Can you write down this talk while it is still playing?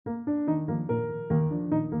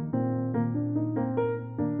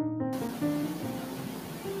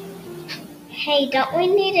Hey, don't we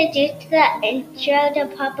need to do the intro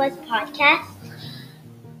to Papa's podcast?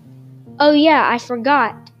 Oh yeah, I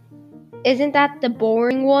forgot. Isn't that the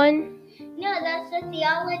boring one? No, that's the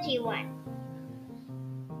theology one.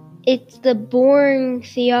 It's the boring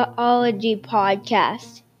theology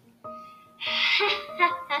podcast.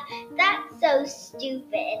 That's so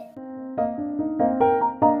stupid.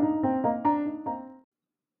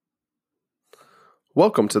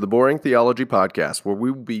 Welcome to the Boring Theology Podcast, where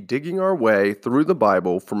we will be digging our way through the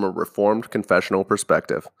Bible from a Reformed confessional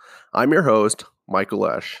perspective. I'm your host, Michael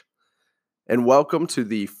Esch, and welcome to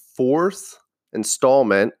the fourth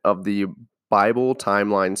installment of the Bible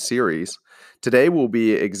Timeline series. Today we'll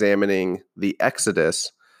be examining the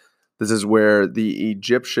Exodus. This is where the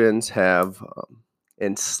Egyptians have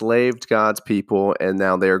enslaved God's people, and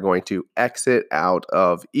now they are going to exit out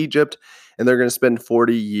of Egypt, and they're going to spend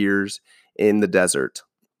 40 years in the desert.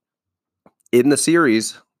 In the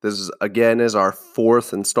series, this is our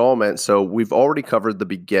fourth installment. So we've already covered the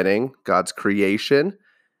beginning, God's creation,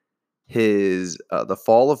 the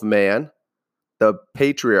fall of man, the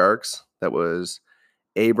patriarchs, that was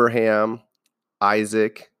Abraham,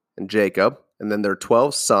 Isaac, and Jacob, and then their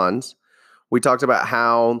 12 sons. We talked about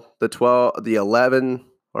how the 11,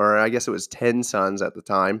 or I guess it was 10 sons at the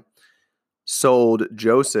time, sold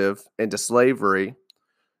Joseph into slavery.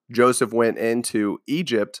 Joseph went into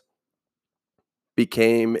Egypt,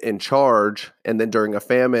 became in charge, and then during a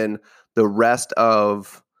famine, the rest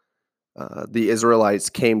of the Israelites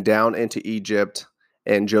came down into Egypt,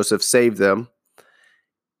 and Joseph saved them.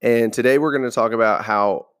 And today we're going to talk about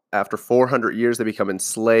how after 400 years they become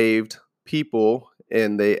enslaved people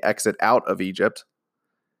and they exit out of Egypt.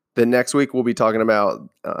 Then next week we'll be talking about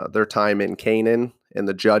their time in Canaan and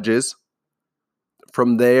the judges.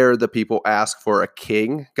 From there, the people ask for a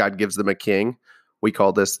king. God gives them a king. We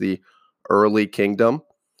call this the early kingdom.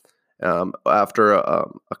 After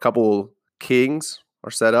a couple kings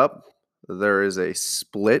are set up, there is a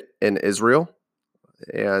split in Israel,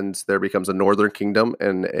 and there becomes a northern kingdom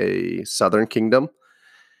and a southern kingdom.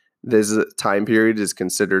 This time period is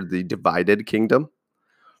considered the divided kingdom.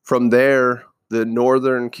 From there, the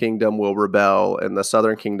northern kingdom will rebel, and the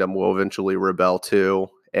southern kingdom will eventually rebel too,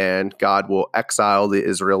 and God will exile the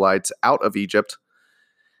Israelites out of Egypt.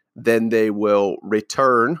 Then they will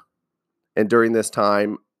return, and during this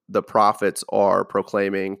time, the prophets are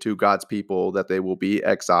proclaiming to God's people that they will be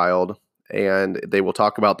exiled, and they will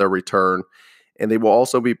talk about their return, and they will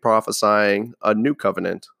also be prophesying a new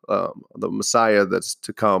covenant, the Messiah that's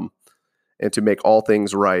to come, and to make all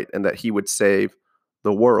things right, and that he would save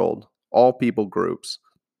the world, all people groups.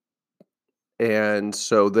 And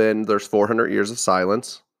so then there's 400 years of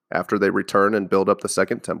silence after they return and build up the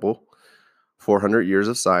second temple. 400 years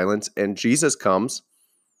of silence, and Jesus comes,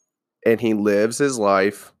 and he lives his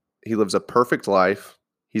life. He lives a perfect life.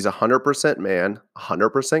 He's 100% man,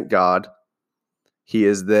 100% God. He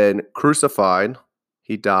is then crucified.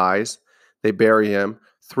 He dies. They bury him.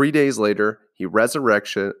 3 days later, he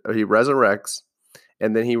resurrects,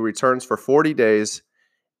 and then he returns for 40 days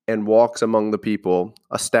and walks among the people,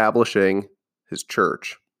 establishing his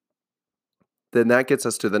church. Then that gets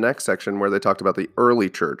us to the next section where they talked about the early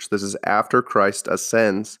church. This is after Christ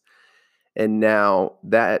ascends, and now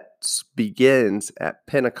that begins at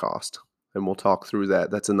Pentecost, and we'll talk through that.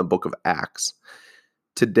 That's in the book of Acts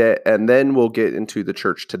today, and then we'll get into the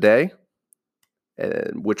church today,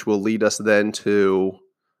 and which will lead us then to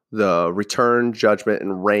the return, judgment,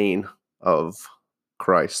 and reign of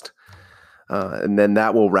Christ. And then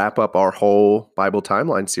that will wrap up our whole Bible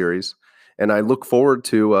timeline series. And I look forward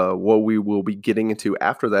to what we will be getting into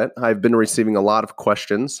after that. I've been receiving a lot of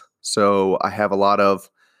questions, so I have a lot of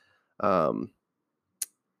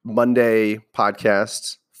Monday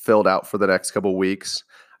podcasts filled out for the next couple weeks.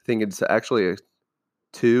 I think it's actually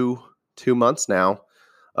two months now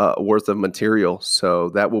worth of material. So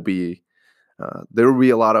that will be there will be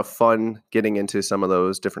a lot of fun getting into some of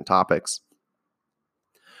those different topics.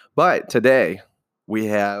 But today we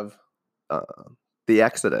have the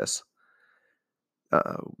Exodus.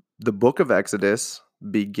 The book of Exodus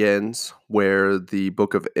begins where the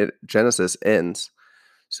book of Genesis ends.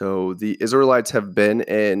 So the Israelites have been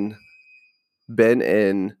in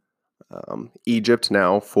Egypt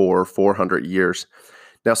now for 400 years.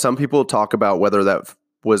 Now, some people talk about whether that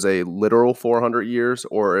was a literal 400 years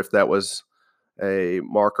or if that was a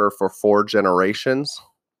marker for 4 generations.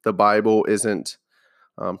 The Bible isn't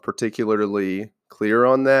particularly clear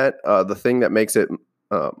on that. The thing that makes it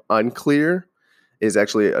unclear is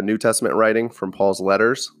actually a New Testament writing from Paul's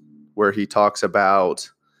letters, where he talks about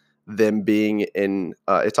them being in,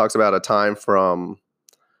 it talks about a time from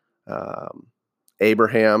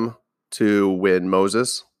Abraham to when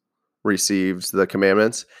Moses receives the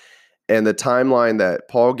commandments. And the timeline that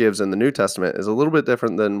Paul gives in the New Testament is a little bit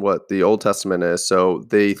different than what the Old Testament is. So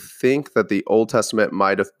they think that the Old Testament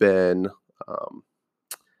might have been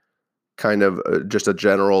kind of just a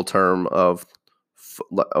general term of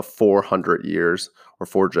 400 years or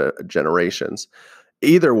four generations.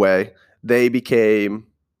 Either way, they became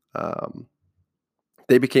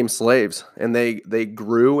slaves, and they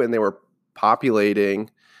grew, and they were populating.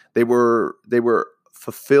 They were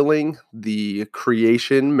fulfilling the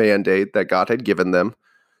creation mandate that God had given them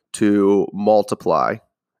to multiply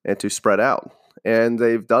and to spread out. And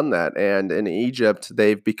they've done that. And in Egypt,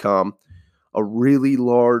 they've become a really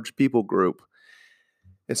large people group.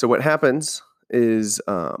 And so what happens is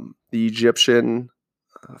the Egyptian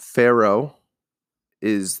Pharaoh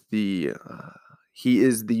is he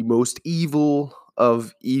is the most evil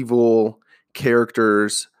of evil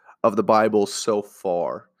characters of the Bible so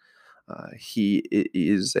far. He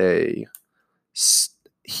was a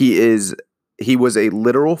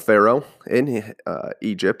literal pharaoh in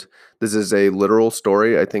Egypt. This is a literal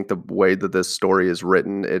story. I think the way that this story is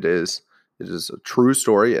written, it is a true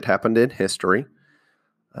story. It happened in history.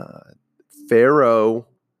 Pharaoh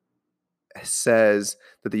says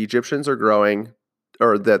that the Egyptians are growing,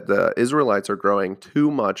 or that the Israelites are growing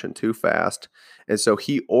too much and too fast. And so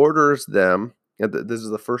he orders them, and this is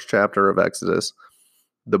the first chapter of Exodus,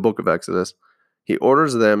 the book of Exodus. He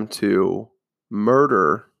orders them to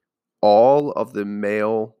murder all of the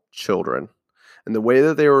male children. And the way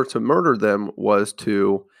that they were to murder them was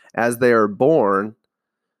to, as they are born,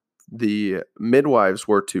 the midwives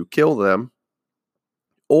were to kill them,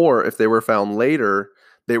 or if they were found later,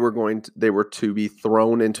 they were to be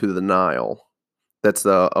thrown into the Nile. That's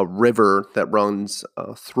a river that runs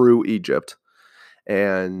through Egypt,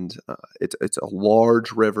 and it's a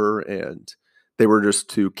large river, and they were just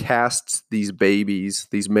to cast these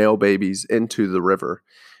male babies, into the river.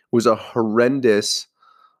 It was a horrendous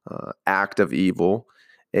act of evil,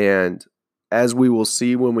 and as we will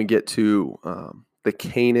see when we get to the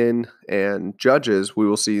Canaan and Judges, we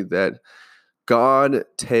will see that God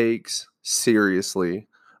takes seriously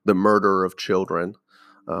the murder of children.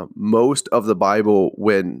 Most of the Bible,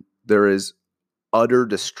 when there is utter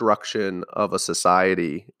destruction of a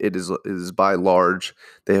society, it is by large,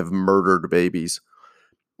 they have murdered babies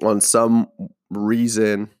on some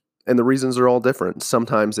reason, and the reasons are all different.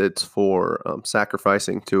 Sometimes it's for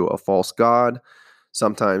sacrificing to a false god.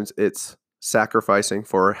 Sometimes it's sacrificing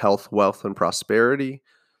for health, wealth, and prosperity.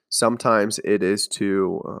 Sometimes it is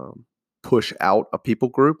to push out a people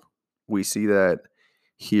group. We see that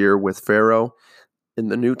here with Pharaoh. In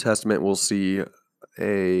the New Testament, we'll see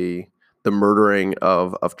the murdering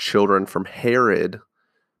of children from Herod,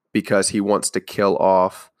 because he wants to kill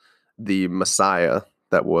off the Messiah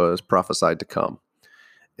that was prophesied to come.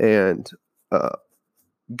 And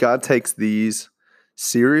God takes these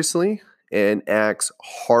seriously and acts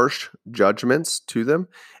harsh judgments to them.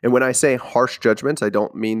 And when I say harsh judgments, I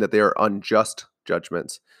don't mean that they are unjust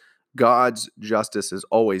judgments. God's justice is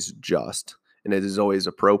always just, and it is always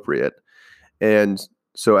appropriate. And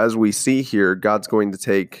so as we see here, God's going to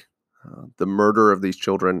take the murder of these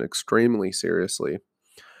children extremely seriously.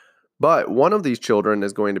 But one of these children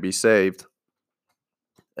is going to be saved.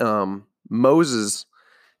 Moses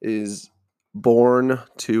is born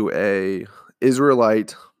to a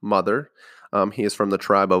Israelite mother. He is from the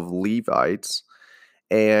tribe of Levites.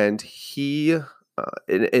 And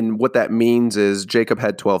and what that means is Jacob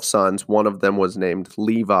had 12 sons. One of them was named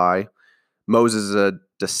Levi. Moses is a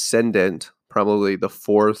descendant, probably the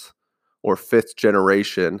fourth or fifth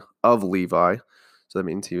generation of Levi. So that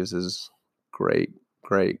means he was his great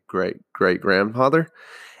grandfather.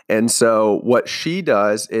 And so what she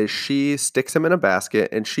does is she sticks him in a basket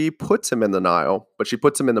and she puts him in the Nile, but she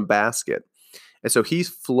puts him in a basket. And so he's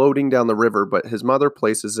floating down the river, but his mother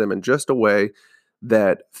places him in just a way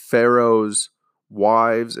that Pharaoh's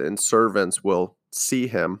wives and servants will see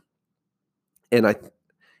him.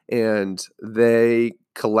 And they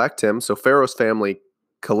collect him. So Pharaoh's family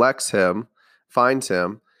collects him, finds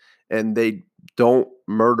him, and they don't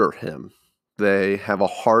murder him. They have a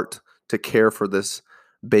heart to care for this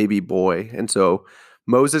baby boy. And so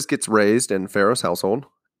Moses gets raised in Pharaoh's household.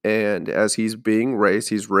 And as he's being raised,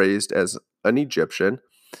 he's raised as an Egyptian.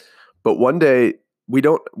 But one day, we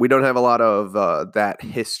don't have a lot of that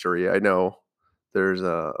history. I know there's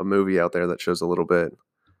a movie out there that shows a little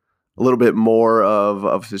bit more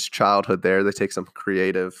of his childhood there. They take some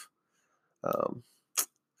creative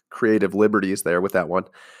liberties there with that one.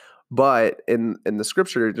 But in the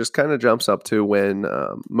scripture, it just kind of jumps up to when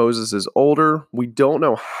Moses is older. We don't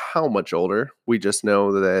know how much older. We just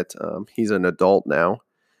know that he's an adult now.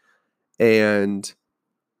 And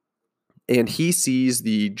he sees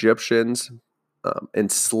the Egyptians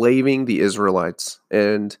enslaving the Israelites.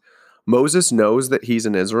 And Moses knows that he's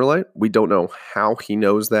an Israelite. We don't know how he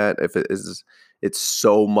knows that, if it's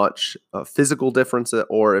so much physical difference,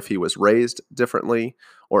 or if he was raised differently,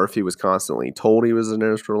 or if he was constantly told he was an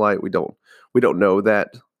Israelite. We don't know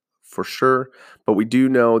that for sure, but we do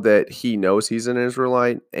know that he knows he's an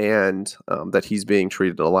Israelite, and that he's being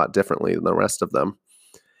treated a lot differently than the rest of them.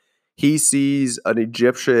 He sees an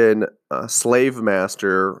Egyptian slave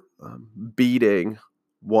master beating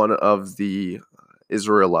one of the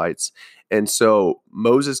Israelites. And so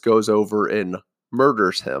Moses goes over and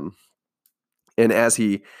murders him. And as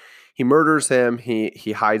he murders him,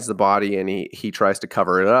 he hides the body, and he tries to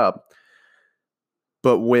cover it up.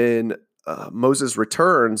 But when Moses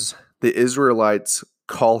returns, the Israelites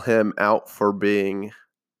call him out for being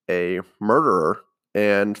a murderer.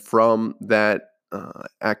 And from that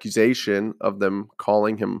accusation of them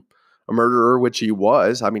calling him a murderer, which he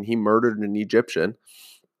was, I mean, he murdered an Egyptian,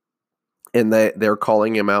 and they're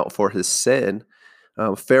calling him out for his sin.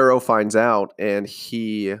 Pharaoh finds out, and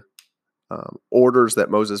he orders that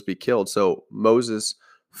Moses be killed. So Moses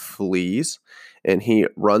flees, and he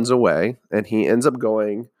runs away, and he ends up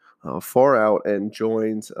going far out and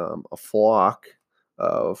joins a flock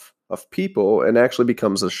of people, and actually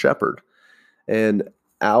becomes a shepherd. And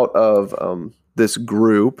out of this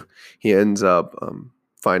group, he ends up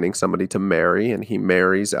finding somebody to marry, and he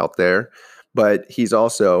marries out there. But he's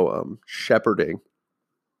also shepherding.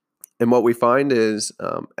 And what we find is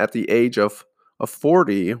at the age of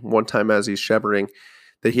 40, one time as he's shepherding,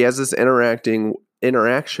 that he has this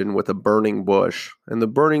interaction with a burning bush. And the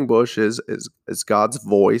burning bush is God's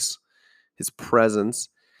voice, his presence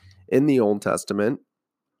in the Old Testament.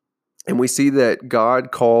 And we see that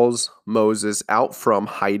God calls Moses out from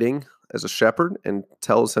hiding as a shepherd and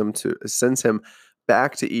sends him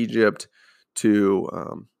back to Egypt to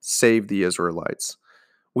save the Israelites.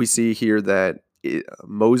 We see here that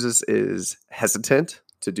Moses is hesitant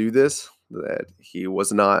to do this, that he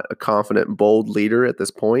was not a confident, bold leader at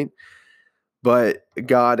this point. But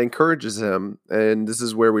God encourages him, and this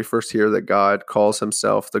is where we first hear that God calls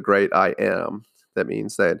himself the great I am. That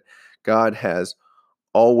means that God has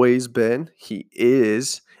always been, he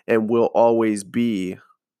is, and will always be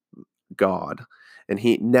God, and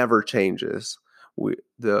he never changes.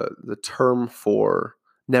 The term for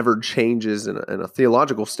never changes in a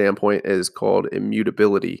theological standpoint is called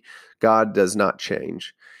immutability. God does not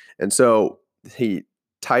change. And so he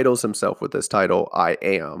titles himself with this title, I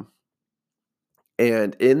am.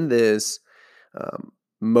 And in this,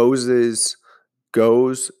 Moses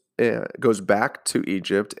goes back to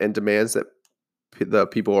Egypt and demands that the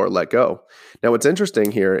people are let go. Now, what's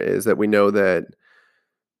interesting here is that we know that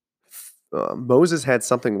Moses had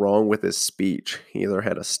something wrong with his speech. He either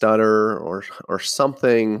had a stutter or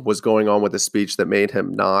something was going on with his speech that made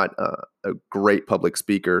him not a great public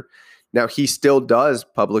speaker. Now, he still does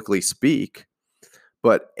publicly speak,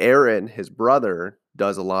 but Aaron, his brother,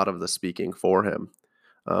 does a lot of the speaking for him.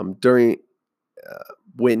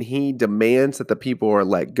 When he demands that the people are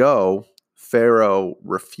let go, Pharaoh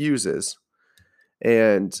refuses.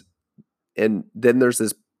 And then there's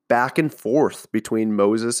this back and forth between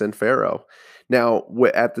Moses and Pharaoh. Now,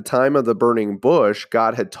 at the time of the burning bush,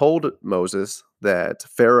 God had told Moses that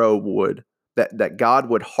that God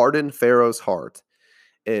would harden Pharaoh's heart,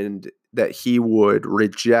 and that he would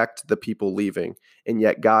reject the people leaving, and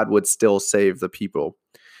yet God would still save the people.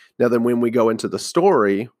 Now, then when we go into the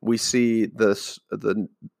story, we see the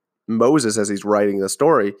Moses, as he's writing the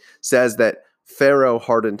story, says that Pharaoh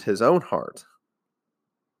hardened his own heart.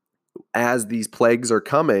 As these plagues are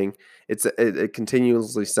coming, it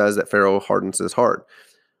continuously says that Pharaoh hardens his heart.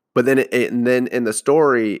 But then in the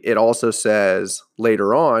story, it also says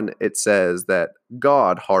later on, it says that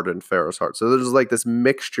God hardened Pharaoh's heart. So there's like this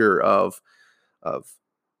mixture of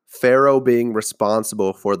Pharaoh being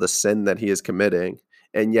responsible for the sin that he is committing,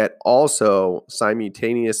 and yet also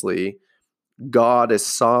simultaneously, God is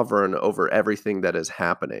sovereign over everything that is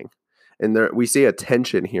happening. And we see a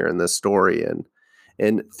tension here in this story, and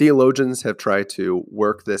theologians have tried to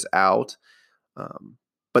work this out,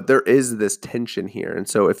 but there is this tension here. And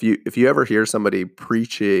so if you ever hear somebody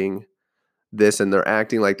preaching this and they're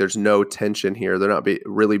acting like there's no tension here, they're not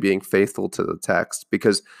really being faithful to the text,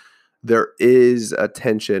 because there is a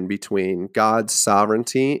tension between God's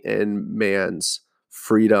sovereignty and man's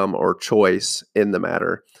freedom or choice in the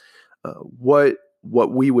matter. What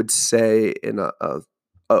we would say in a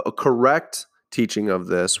a correct teaching of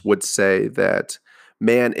this would say that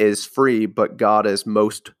man is free, but God is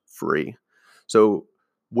most free. So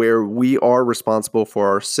where we are responsible for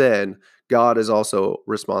our sin, God is also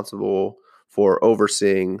responsible for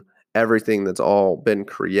overseeing everything that's all been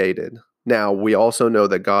created. Now, we also know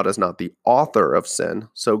that God is not the author of sin,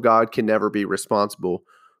 so God can never be responsible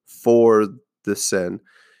for the sin.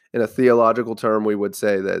 In a theological term, we would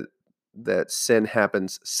say that sin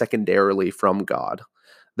happens secondarily from God,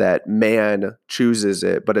 that man chooses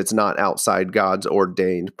it, but it's not outside God's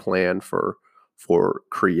ordained plan for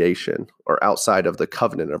creation or outside of the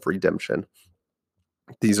covenant of redemption.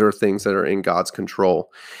 These are things that are in God's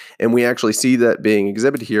control. And we actually see that being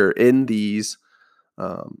exhibited here in these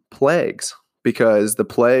plagues, because the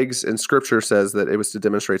plagues in Scripture says that it was to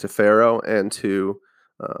demonstrate to Pharaoh and to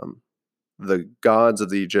the gods of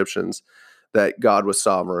the Egyptians that God was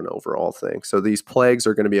sovereign over all things. So these plagues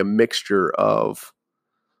are going to be a mixture of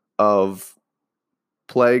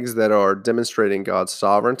plagues that are demonstrating God's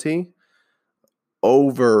sovereignty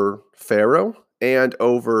over Pharaoh and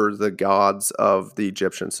over the gods of the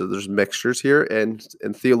Egyptians. So there's mixtures here, and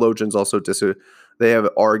theologians also they have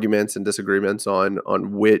arguments and disagreements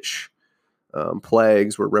on which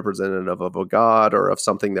plagues were representative of a god or of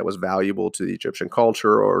something that was valuable to the Egyptian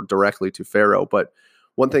culture or directly to Pharaoh. But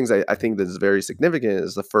one thing I think that is very significant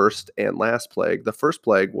is the first and last plague. The first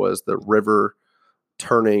plague was the river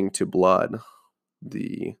turning to blood,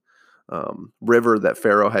 the river that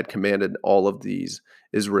Pharaoh had commanded all of these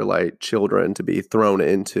Israelite children to be thrown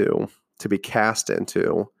into, to be cast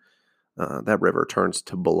into. That river turns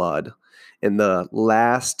to blood. In the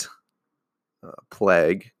last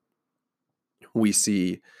plague, we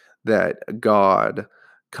see that God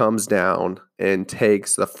comes down and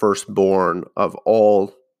takes the firstborn of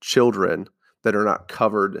all children that are not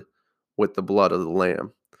covered with the blood of the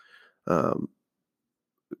Lamb.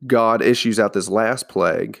 God issues out this last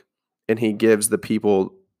plague, and he gives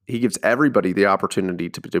everybody the opportunity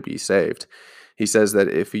to be saved. He says that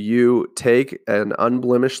if you take an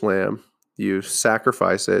unblemished lamb, you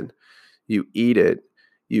sacrifice it, you eat it,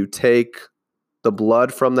 you take the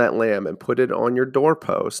blood from that lamb and put it on your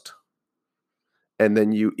doorpost, and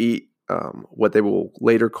then you eat what they will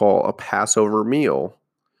later call a Passover meal,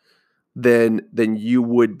 then you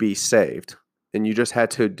would be saved. And you just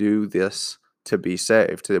had to do this to be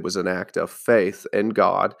saved. It was an act of faith in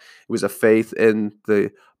God. It was a faith in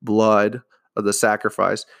the blood of the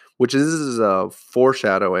sacrifice, which is a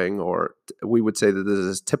foreshadowing, or we would say that this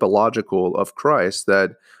is typological of Christ,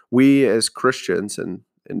 that we as Christians and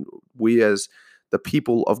we as the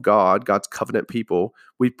people of God, God's covenant people,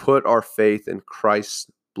 we put our faith in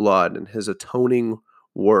Christ's blood and his atoning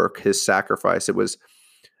work, his sacrifice. It was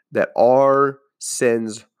that our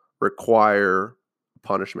sins require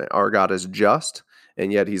punishment. Our God is just,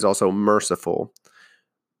 and yet he's also merciful.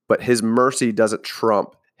 But his mercy doesn't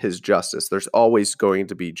trump his justice. There's always going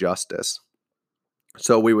to be justice.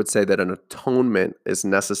 So we would say that an atonement is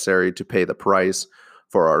necessary to pay the price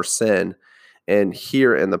for our sin. And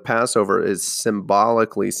here in the Passover is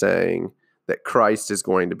symbolically saying that Christ is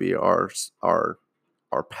going to be our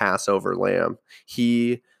Passover lamb.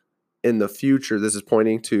 He, in the future, this is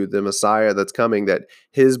pointing to the Messiah that's coming, that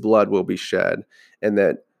his blood will be shed, and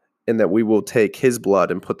that we will take his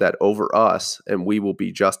blood and put that over us, and we will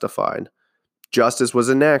be justified. Justice was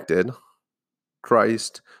enacted.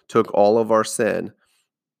 Christ took all of our sin,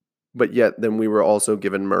 but yet then we were also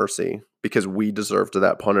given mercy because we deserved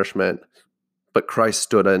that punishment, but Christ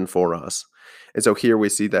stood in for us. And so here we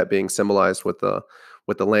see that being symbolized with the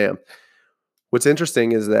lamb. What's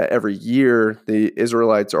interesting is that every year the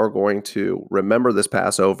Israelites are going to remember this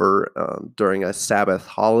Passover during a Sabbath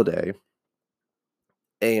holiday.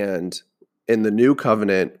 And in the new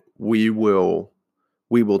covenant, we will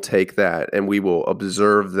take that and we will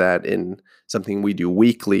observe that in something we do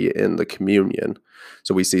weekly in the communion.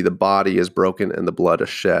 So we see the body is broken and the blood is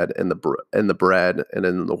shed in the bread and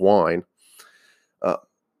in the wine.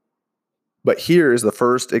 But here is the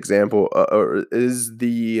first example, or is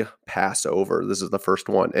the Passover. This is the first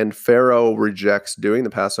one. And Pharaoh rejects doing the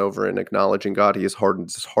Passover and acknowledging God. He has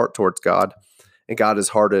hardened his heart towards God, and God has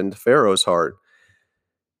hardened Pharaoh's heart.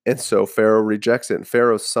 And so Pharaoh rejects it, and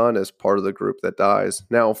Pharaoh's son is part of the group that dies.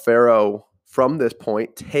 Now Pharaoh, from this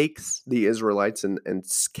point, takes the Israelites and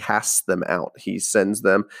casts them out. He sends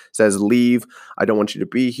them, says, leave. I don't want you to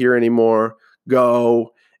be here anymore.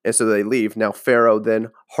 Go. And so they leave. Now Pharaoh then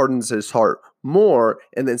hardens his heart more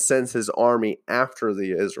and then sends his army after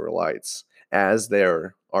the Israelites as they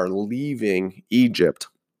are leaving Egypt.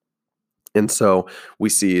 And so we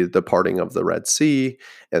see the parting of the Red Sea,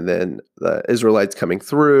 and then the Israelites coming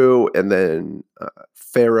through, and then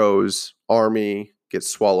Pharaoh's army gets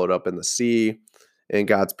swallowed up in the sea, and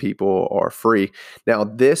God's people are free. Now,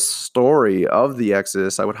 this story of the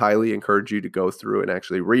Exodus, I would highly encourage you to go through and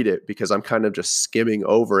actually read it, because I'm kind of just skimming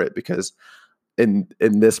over it, because in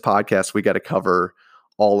this podcast, we got to cover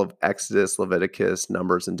all of Exodus, Leviticus,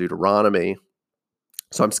 Numbers, and Deuteronomy.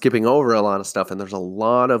 So I'm skipping over a lot of stuff, and there's a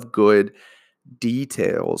lot of good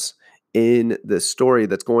details in this story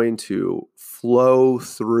that's going to flow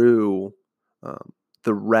through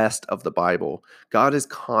the rest of the Bible. God is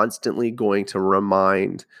constantly going to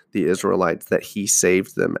remind the Israelites that he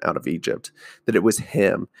saved them out of Egypt, that it was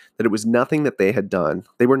him, that it was nothing that they had done.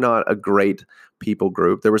 They were not a great people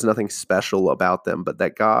group. There was nothing special about them, but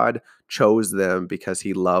that God chose them because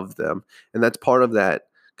he loved them. And that's part of that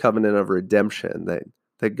covenant of redemption,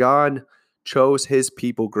 that God chose his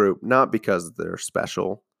people group not because they're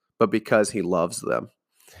special, but because he loves them.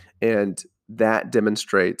 And that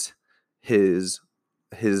demonstrates his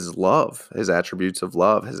love, his attributes of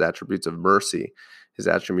love, his attributes of mercy, his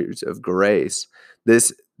attributes of grace.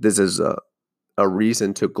 This is a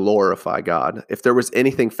reason to glorify God. If there was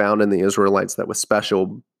anything found in the Israelites that was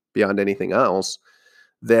special beyond anything else,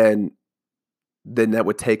 then that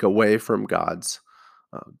would take away from God's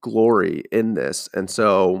glory in this. And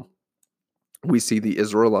so we see the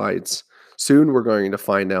Israelites. Soon we're going to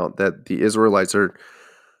find out that the Israelites are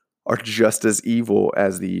just as evil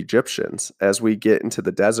as the Egyptians. As we get into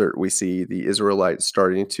the desert, we see the Israelites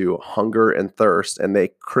starting to hunger and thirst, and they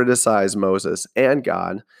criticize Moses and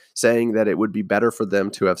God, saying that it would be better for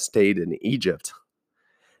them to have stayed in Egypt.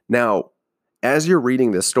 Now, as you're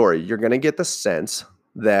reading this story, you're going to get the sense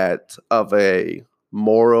that of a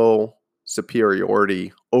moral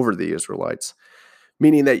superiority over the Israelites,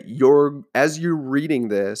 meaning that as you're reading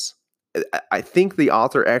this, I think the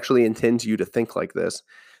author actually intends you to think like this,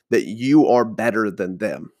 that you are better than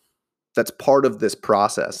them. That's part of this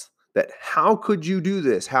process. That how could you do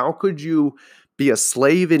this? How could you be a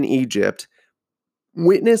slave in Egypt,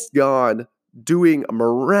 witness God doing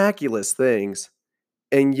miraculous things,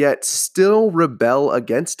 and yet still rebel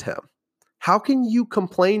against him? How can you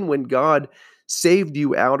complain when God saved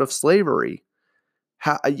you out of slavery?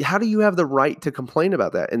 How do you have the right to complain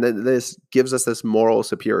about that? And then this gives us this moral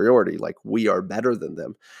superiority, like we are better than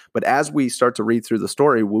them. But as we start to read through the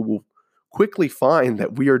story, we will quickly find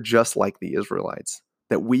that we are just like the Israelites,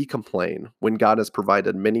 that we complain when God has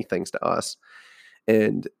provided many things to us.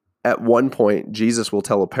 And at one point, Jesus will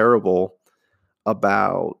tell a parable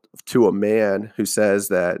to a man who says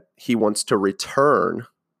that he wants to return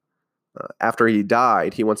after he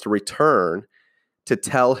died. He wants to return to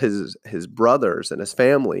tell his brothers and his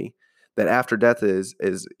family that after death is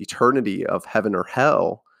eternity of heaven or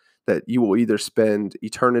hell, that you will either spend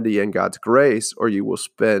eternity in God's grace or you will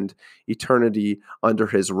spend eternity under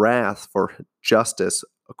his wrath for justice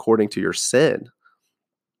according to your sin.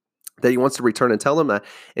 That he wants to return and tell them that.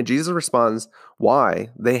 And Jesus responds, why?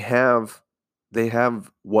 They have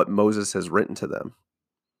what Moses has written to them.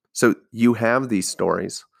 So you have these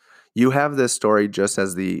stories. You have this story just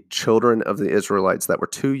as the children of the Israelites that were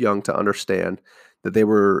too young to understand that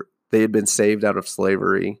they had been saved out of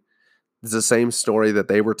slavery. It's the same story that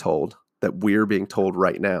they were told, that we're being told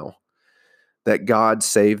right now, that God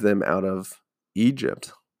saved them out of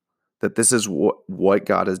Egypt, that this is what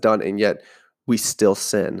God has done. And yet we still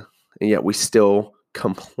sin, and yet we still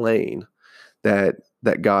complain that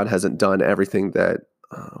God hasn't done everything that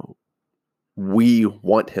we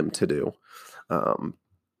want him to do.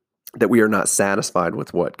 That we are not satisfied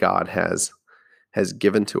with what God has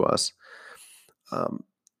given to us.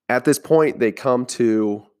 At this point, they come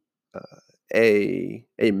to a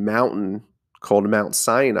mountain called Mount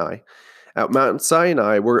Sinai. At Mount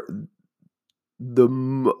Sinai, where the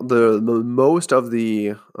most of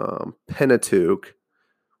the Pentateuch,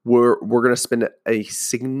 we're going to spend a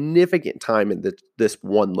significant time in this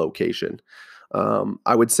one location.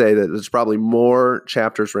 I would say that there's probably more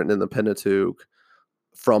chapters written in the Pentateuch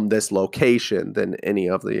from this location than any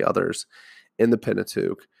of the others in the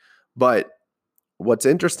Pentateuch. But what's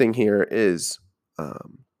interesting here is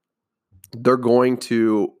they're going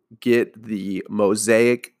to get the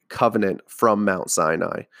Mosaic covenant from Mount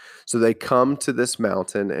Sinai. So they come to this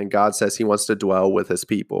mountain, and God says he wants to dwell with his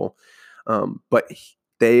people. But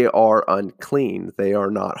they are unclean. They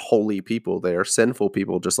are not holy people. They are sinful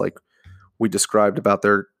people, just like we described about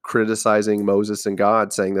their criticizing Moses and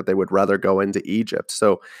God, saying that they would rather go into Egypt.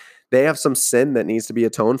 So they have some sin that needs to be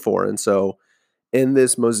atoned for. And so in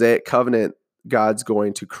this Mosaic covenant, God's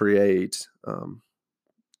going to create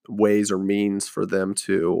ways or means for them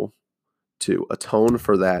to to atone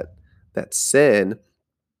for that sin.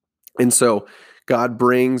 And so God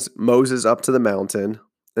brings Moses up to the mountain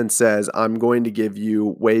and says, I'm going to give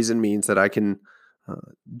you ways and means that I can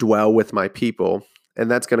dwell with my people. And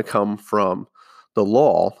that's going to come from the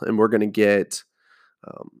law. And we're going to get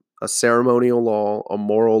a ceremonial law, a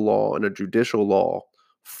moral law, and a judicial law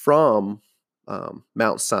from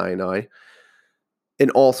Mount Sinai. And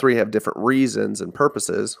all three have different reasons and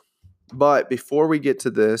purposes. But before we get to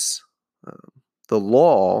this, the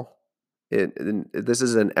law, this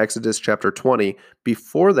is in Exodus chapter 20.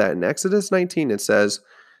 Before that, in Exodus 19, it says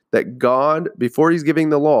that God, before he's giving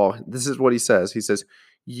the law, this is what he says. He says,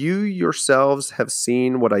 you yourselves have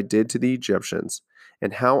seen what I did to the Egyptians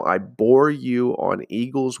and how I bore you on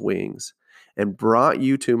eagle's wings and brought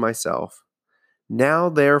you to myself. Now,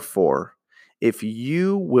 therefore, if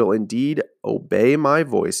you will indeed obey my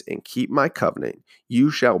voice and keep my covenant,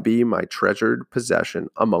 you shall be my treasured possession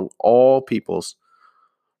among all peoples.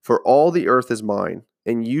 For all the earth is mine,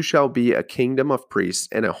 and you shall be a kingdom of priests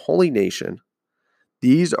and a holy nation.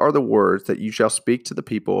 These are the words that you shall speak to the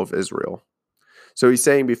people of Israel. So he's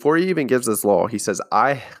saying, before he even gives this law, he says,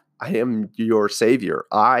 I am your savior.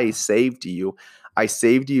 I saved you. I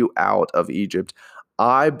saved you out of Egypt.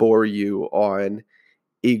 I bore you on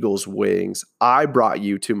eagle's wings. I brought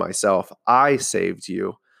you to myself. I saved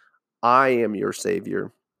you. I am your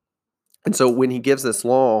savior. And so when he gives this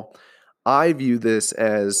law, I view this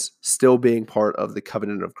as still being part of the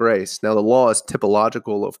covenant of grace. Now, the law is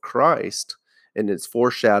typological of Christ, and it's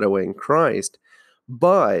foreshadowing Christ,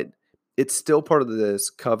 but it's still part of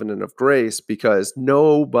this covenant of grace because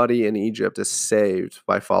nobody in Egypt is saved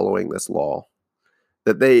by following this law.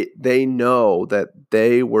 That they know that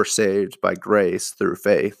they were saved by grace through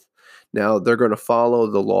faith. Now, they're going to follow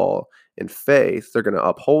the law in faith. They're going to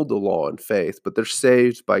uphold the law in faith, but they're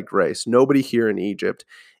saved by grace. Nobody here in Egypt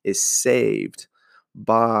is saved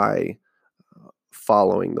by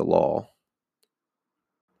following the law.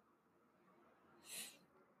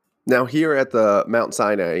 Now, here at the Mount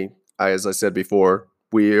Sinai, as I said before,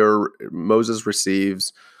 Moses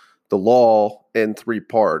receives the law in three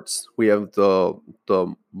parts. We have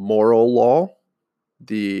the moral law,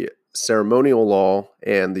 the ceremonial law,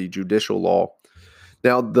 and the judicial law.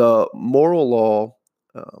 Now, the moral law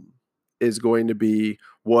is going to be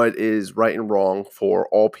what is right and wrong for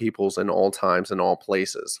all peoples in all times and all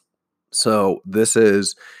places. So this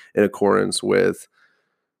is in accordance with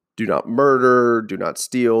do not murder, do not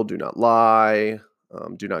steal, do not lie,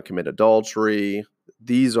 do not commit adultery.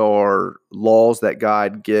 These are laws that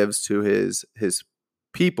God gives to his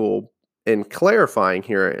people in clarifying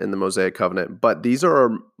here in the Mosaic Covenant. But these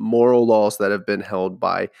are moral laws that have been held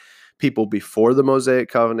by people before the Mosaic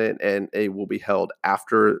Covenant, and it will be held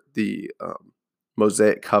after the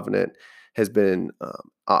Mosaic Covenant has been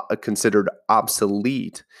considered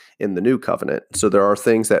obsolete in the New Covenant. So there are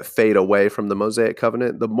things that fade away from the Mosaic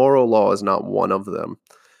Covenant. The moral law is not one of them.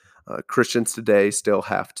 Christians today still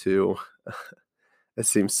have to, it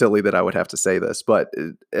seems silly that I would have to say this, but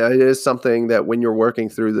it is something that when you're working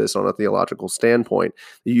through this on a theological standpoint,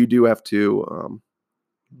 you do have to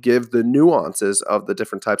give the nuances of the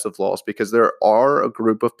different types of laws, because there are a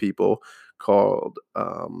group of people called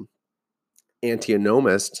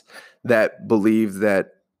antinomists that believe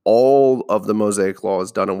that all of the Mosaic law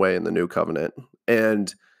is done away in the New Covenant.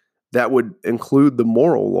 And that would include the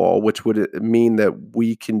moral law, which would mean that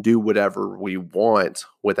we can do whatever we want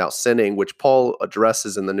without sinning, which Paul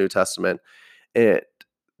addresses in the New Testament. It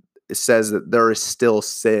says that there is still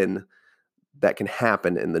sin that can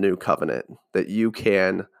happen in the New Covenant, that you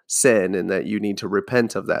can sin and that you need to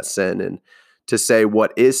repent of that sin. And to say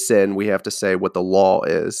what is sin, we have to say what the law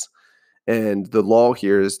is. And the law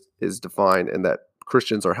here is defined, and that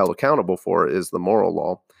Christians are held accountable for is the moral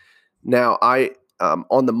law. Now,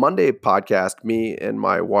 on the Monday podcast, me and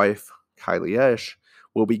my wife, Kylie Esch,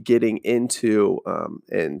 will be getting into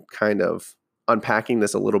and kind of unpacking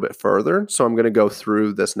this a little bit further. So I'm going to go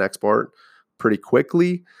through this next part pretty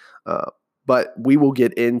quickly, but we will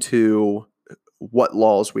get into what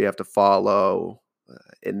laws we have to follow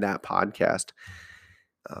in that podcast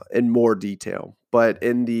in more detail. But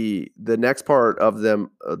in the next part of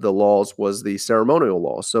them, the laws was the ceremonial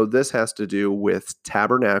law. So this has to do with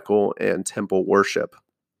tabernacle and temple worship.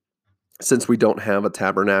 Since we don't have a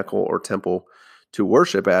tabernacle or temple to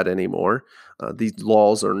worship at anymore, these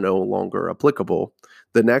laws are no longer applicable.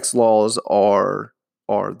 The next laws are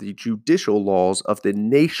the judicial laws of the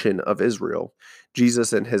nation of Israel.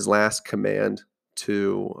 Jesus, in his last command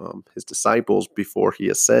to his disciples before he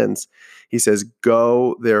ascends, he says,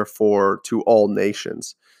 "Go therefore to all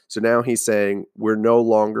nations." So now he's saying we're no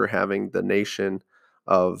longer having the nation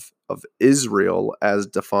of of Israel as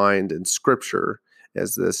defined in Scripture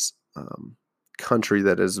as this country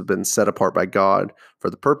that has been set apart by God for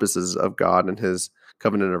the purposes of God and his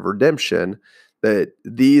covenant of redemption, that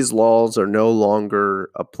these laws are no longer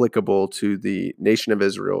applicable to the nation of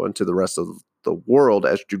Israel and to the rest of the world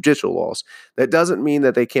as judicial laws. That doesn't mean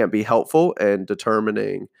that they can't be helpful in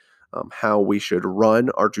determining how we should run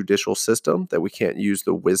our judicial system, that we can't use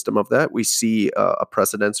the wisdom of that. We see a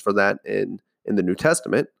precedence for that in the New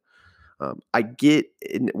Testament.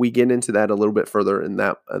 We get into that a little bit further in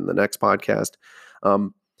the next podcast.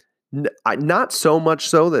 Not so much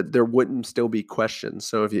so that there wouldn't still be questions.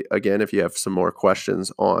 So if you have some more questions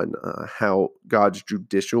on how God's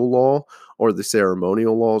judicial law or the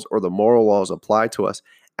ceremonial laws or the moral laws apply to us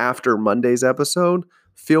after Monday's episode,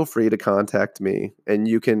 feel free to contact me. And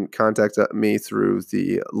you can contact me through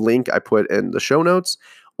the link I put in the show notes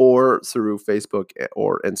or through Facebook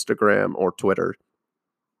or Instagram or Twitter.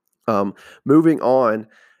 Moving on,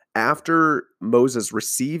 after Moses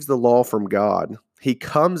receives the law from God, he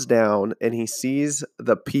comes down and he sees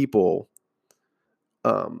the people.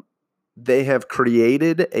 They have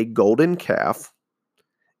created a golden calf,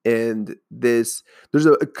 and there's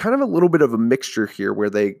a kind of a little bit of a mixture here where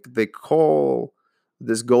they call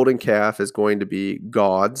this golden calf is going to be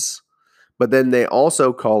God's, but then they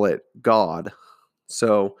also call it God.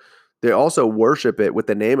 So they also worship it with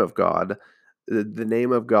the name of God. The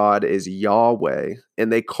name of God is Yahweh,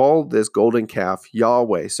 and they call this golden calf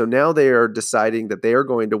Yahweh. So now they are deciding that they are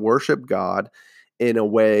going to worship God in a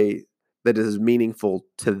way that is meaningful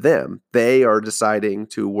to them. They are deciding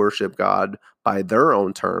to worship God by their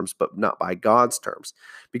own terms, but not by God's terms,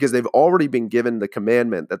 because they've already been given the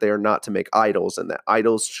commandment that they are not to make idols and that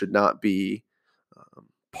idols should not be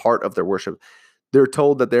part of their worship. They're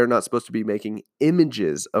told that they're not supposed to be making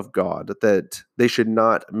images of God, that they should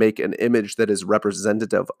not make an image that is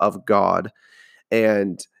representative of God.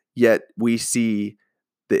 And yet we see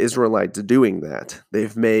the Israelites doing that.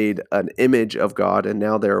 They've made an image of God, and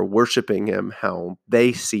now they're worshiping him how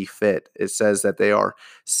they see fit. It says that they are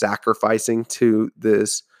sacrificing to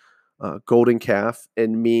this golden calf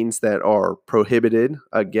in means that are prohibited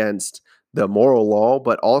against the moral law,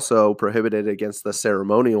 but also prohibited against the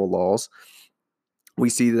ceremonial laws. We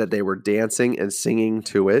see that they were dancing and singing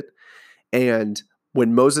to it. And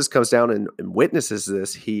when Moses comes down and witnesses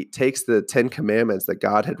this, he takes the 10 commandments that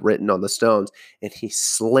God had written on the stones and he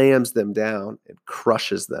slams them down and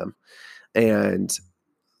crushes them. And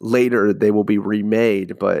later they will be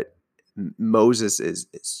remade, but Moses is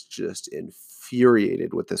just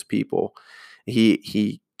infuriated with this people.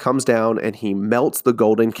 He comes down and he melts the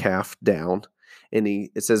golden calf down. And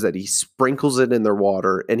it says that he sprinkles it in their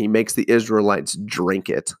water and he makes the Israelites drink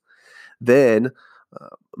it. Then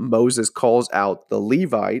Moses calls out the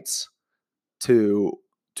Levites to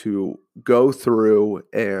go through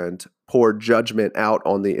and pour judgment out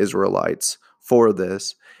on the Israelites for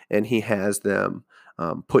this. And he has them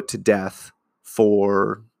put to death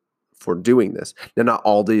for doing this. Now, not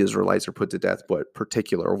all the Israelites are put to death, but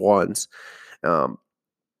particular ones.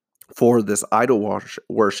 For this idol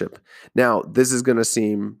worship. Now, this is going to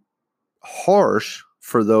seem harsh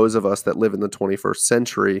for those of us that live in the 21st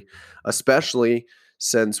century, especially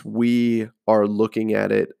since we are looking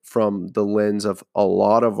at it from the lens of a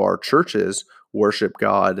lot of our churches worship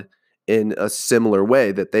God in a similar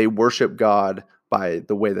way, that they worship God by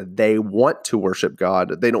the way that they want to worship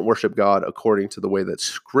God. They don't worship God according to the way that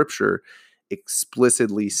Scripture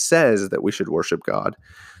explicitly says that we should worship God.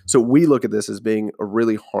 So we look at this as being a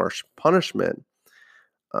really harsh punishment.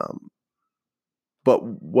 But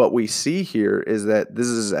what we see here is that this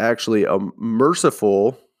is actually a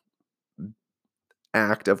merciful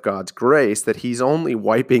act of God's grace, that he's only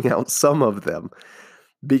wiping out some of them.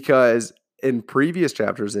 Because in previous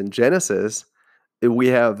chapters in Genesis, we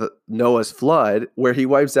have Noah's flood where he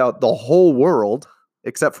wipes out the whole world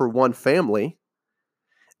except for one family.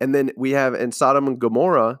 And then we have in Sodom and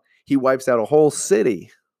Gomorrah, he wipes out a whole city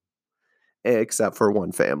except for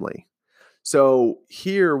one family. So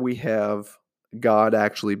here we have God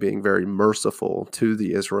actually being very merciful to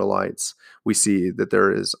the Israelites. We see that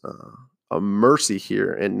there is a mercy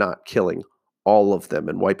here in not killing all of them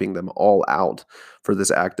and wiping them all out for this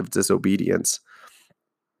act of disobedience.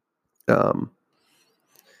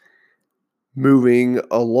 Moving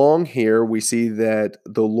along here, we see that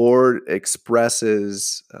the Lord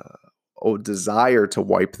expresses a desire to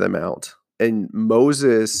wipe them out. And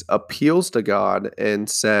Moses appeals to God and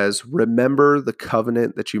says, remember the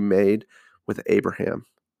covenant that you made with Abraham.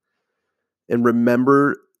 And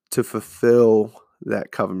remember to fulfill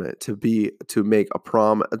that covenant, to make a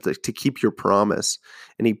promise, to keep your promise.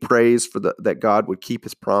 And he prays for that God would keep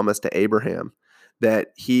his promise to Abraham, that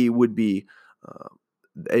he would be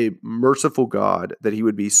a merciful God, that he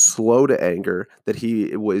would be slow to anger, that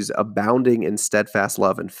he was abounding in steadfast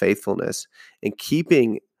love and faithfulness, and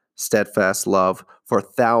keeping steadfast love for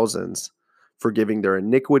thousands, forgiving their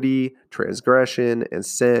iniquity, transgression, and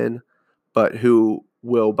sin, but who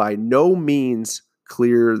will by no means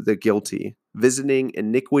clear the guilty, visiting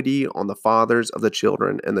iniquity on the fathers of the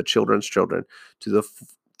children and the children's children to the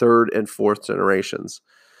third and fourth generations.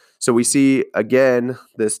 So we see again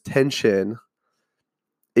this tension.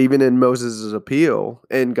 Even in Moses' appeal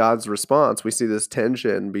and God's response, we see this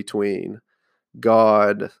tension between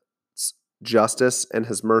God's justice and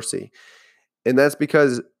his mercy. And that's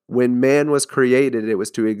because when man was created, it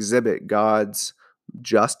was to exhibit God's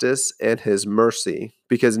justice and his mercy,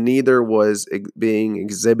 because neither was being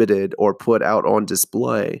exhibited or put out on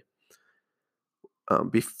display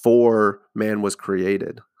before man was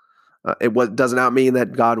created. It does not mean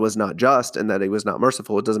that God was not just and that he was not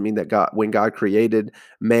merciful. It doesn't mean that when God created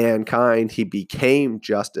mankind, he became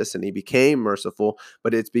justice and he became merciful.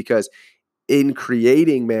 But it's because in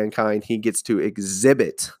creating mankind, he gets to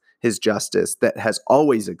exhibit his justice that has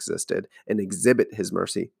always existed and exhibit his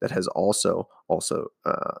mercy that has also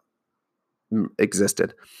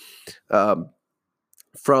existed.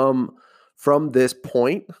 From this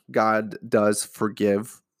point, God does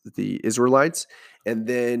forgive the Israelites, and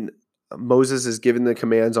then Moses is given the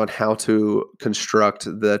commands on how to construct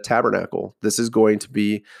the tabernacle. This is going to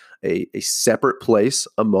be a separate place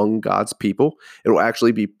among God's people. It will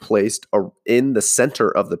actually be placed in the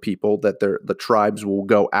center of the people, that the tribes will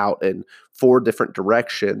go out in 4 different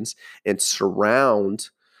directions and surround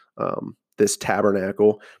this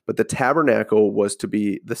tabernacle. But the tabernacle was to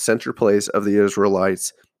be the center place of the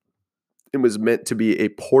Israelites. It was meant to be a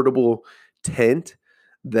portable tent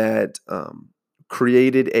that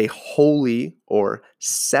created a holy or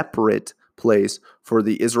separate place for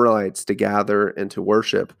the Israelites to gather and to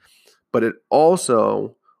worship. But it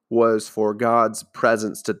also was for God's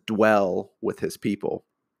presence to dwell with his people.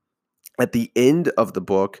 At the end of the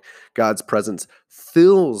book, God's presence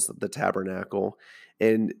fills the tabernacle.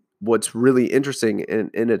 And what's really interesting,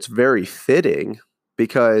 and it's very fitting,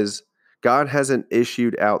 because God hasn't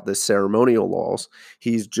issued out the ceremonial laws.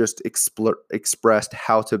 He's just expressed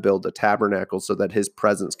how to build a tabernacle so that his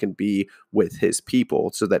presence can be with his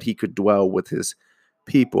people, so that he could dwell with his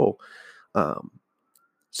people.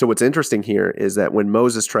 So what's interesting here is that when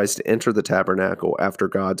Moses tries to enter the tabernacle after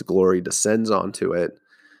God's glory descends onto it,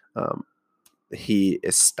 he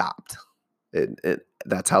is stopped.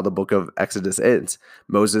 That's how the book of Exodus ends.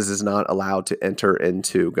 Moses is not allowed to enter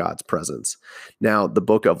into God's presence. Now, the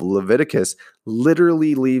book of Leviticus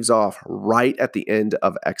literally leaves off right at the end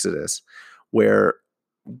of Exodus, where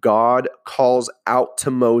God calls out to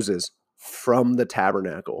Moses from the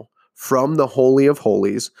tabernacle, from the Holy of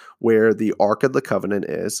Holies, where the Ark of the Covenant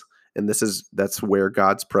is. And that's where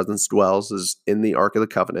God's presence dwells, is in the Ark of the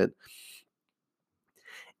Covenant.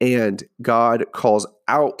 And God calls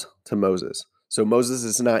out to Moses. So Moses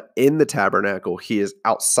is not in the tabernacle. He is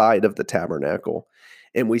outside of the tabernacle.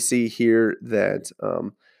 And we see here that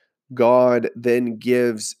God then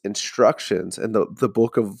gives instructions. And the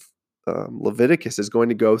book of Leviticus is going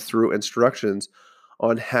to go through instructions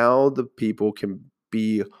on how the people can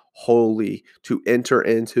be holy to enter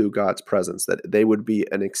into God's presence, that they would be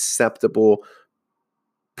an acceptable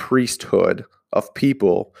priesthood of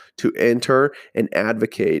people to enter and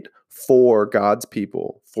advocate for God's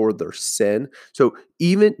people, for their sin. So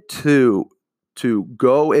even to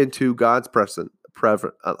go into God's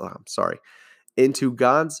into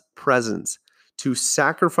God's presence, to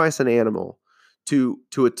sacrifice an animal, to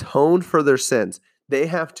atone for their sins, they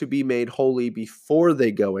have to be made holy before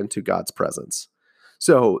they go into God's presence.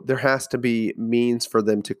 So there has to be means for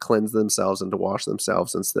them to cleanse themselves and to wash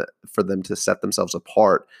themselves, and for them to set themselves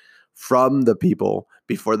apart from the people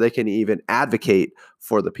before they can even advocate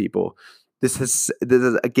for the people. This is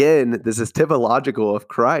typological of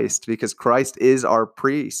Christ, because Christ is our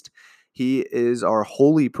priest. He is our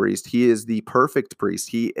holy priest. He is the perfect priest.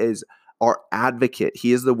 He is our advocate.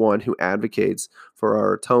 He is the one who advocates for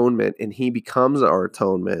our atonement, and he becomes our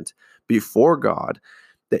atonement before God,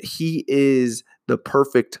 that he is the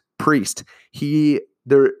perfect priest. He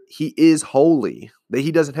is holy, that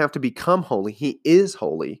he doesn't have to become holy. He is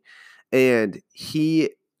holy. And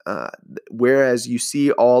whereas you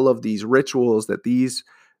see all of these rituals that these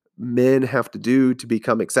men have to do to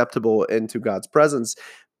become acceptable into God's presence,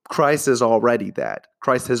 Christ is already that.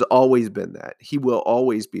 Christ has always been that. He will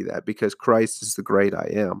always be that, because Christ is the great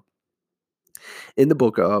I am. In the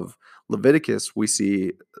book of Leviticus, we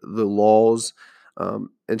see the laws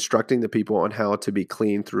instructing the people on how to be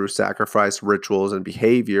clean through sacrifice, rituals, and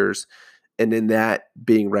behaviors, and in that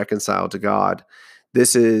being reconciled to God.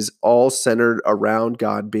 This is all centered around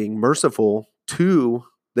God being merciful to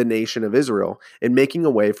the nation of Israel and making a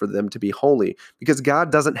way for them to be holy, because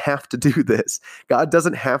God doesn't have to do this. God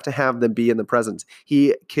doesn't have to have them be in the presence.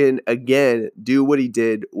 He can, again, do what he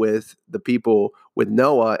did with the people with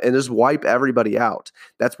Noah and just wipe everybody out.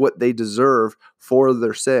 That's what they deserve for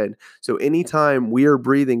their sin. So anytime we are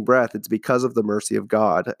breathing breath, it's because of the mercy of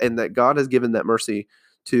God, and that God has given that mercy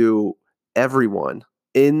to everyone.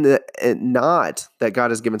 And not that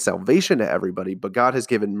God has given salvation to everybody, but God has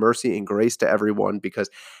given mercy and grace to everyone, because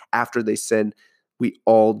after they sin, we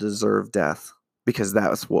all deserve death, because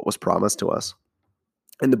that's what was promised to us.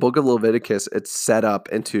 In the book of Leviticus, it's set up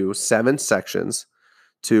into 7 sections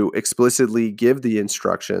to explicitly give the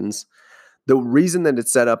instructions. The reason that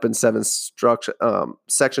it's set up in 7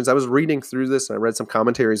 sections, I was reading through this and I read some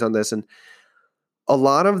commentaries on this, and a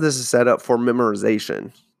lot of this is set up for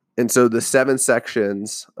memorization. And so the 7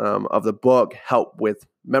 sections of the book help with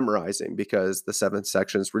memorizing, because the 7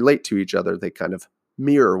 sections relate to each other. They kind of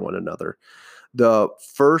mirror one another. The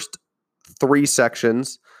first 3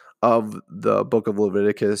 sections of the book of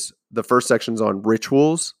Leviticus, the first section's on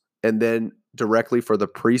rituals, and then directly for the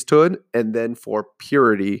priesthood, and then for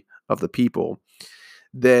purity of the people.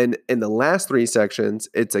 Then in the last 3 sections,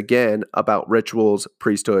 it's again about rituals,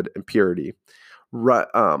 priesthood, and purity.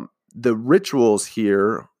 The rituals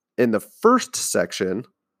here in the first section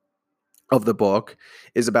of the book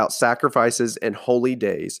is about sacrifices and holy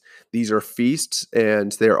days. These are feasts,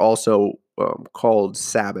 and they're also called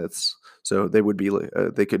Sabbaths. So they would be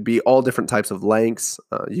they could be all different types of lengths.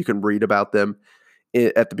 You can read about them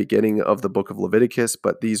at the beginning of the book of Leviticus,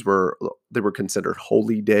 but they were considered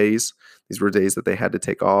holy days. These were days that they had to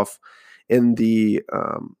take off. In the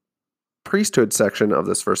priesthood section of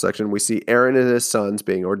this first section, we see Aaron and his sons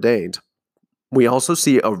being ordained. We also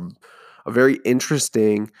see a very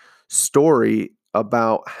interesting story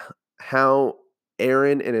about how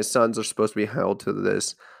Aaron and his sons are supposed to be held to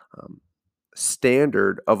this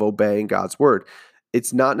standard of obeying God's word.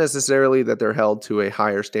 It's not necessarily that they're held to a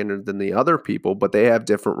higher standard than the other people, but they have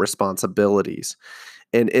different responsibilities.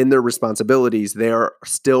 And in their responsibilities, they are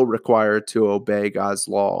still required to obey God's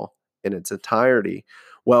law in its entirety.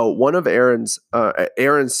 Well, one of Aaron's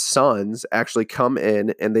sons actually come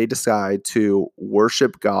in and they decide to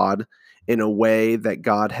worship God in a way that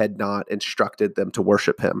God had not instructed them to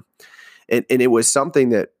worship him. And it was something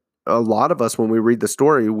that a lot of us, when we read the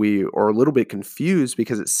story, we are a little bit confused,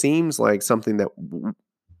 because it seems like something that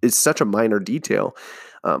is such a minor detail.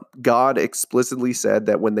 God explicitly said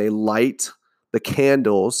that when they light the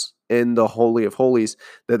candles in the Holy of Holies,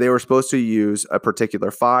 that they were supposed to use a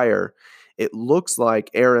particular fire. It looks like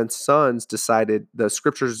Aaron's sons decided, the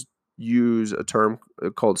scriptures use a term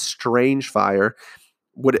called strange fire.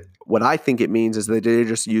 What I think it means is that they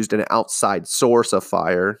just used an outside source of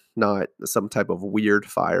fire, not some type of weird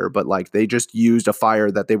fire, but like they just used a fire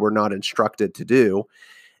that they were not instructed to do.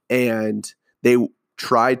 And they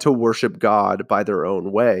tried to worship God by their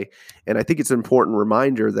own way. And I think it's an important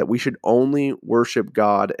reminder that we should only worship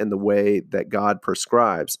God in the way that God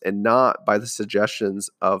prescribes, and not by the suggestions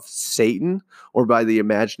of Satan or by the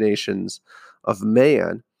imaginations of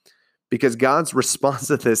man, because God's response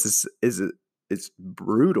to this is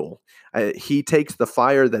brutal. He takes the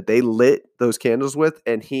fire that they lit those candles with,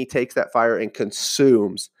 and he takes that fire and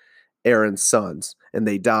consumes Aaron's sons, and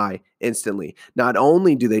they die instantly. Not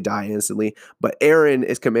only do they die instantly, but Aaron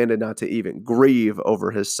is commanded not to even grieve over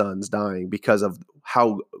his sons dying, because of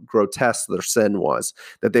how grotesque their sin was,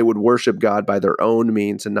 that they would worship God by their own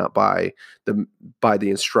means and not by the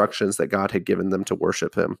instructions that God had given them to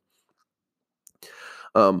worship him.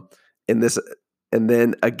 And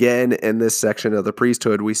then again, in this section of the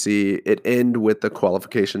priesthood, we see it end with the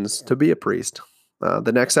qualifications to be a priest.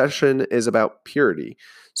 The next section is about purity.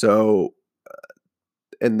 So,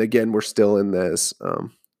 and again, we're still in this.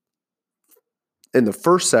 In the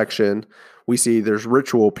first section, we see there's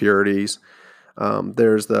ritual purities.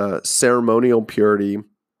 There's the ceremonial purity.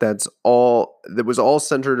 That was all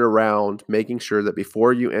centered around making sure that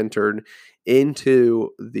before you entered into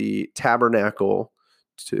the tabernacle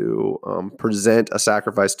to present a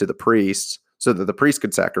sacrifice to the priest, so that the priest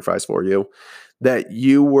could sacrifice for you, that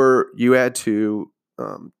you had to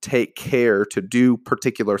take care to do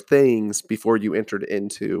particular things before you entered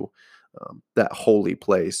into that holy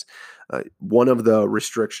place. One of the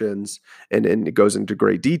restrictions, and it goes into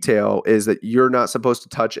great detail, is that you're not supposed to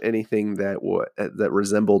touch anything that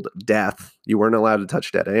resembled death. You weren't allowed to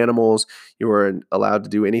touch dead animals. You weren't allowed to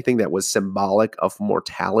do anything that was symbolic of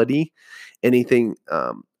mortality, anything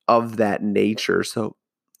of that nature. So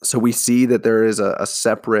we see that there is a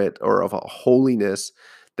separate, or of a holiness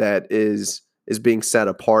that is being set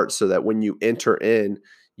apart, so that when you enter in,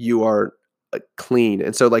 you are clean.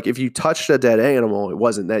 And so, like, if you touched a dead animal, it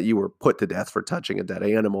wasn't that you were put to death for touching a dead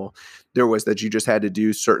animal. There was that you just had to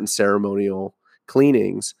do certain ceremonial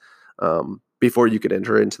cleanings before you could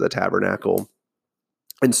enter into the tabernacle.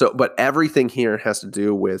 And so, but everything here has to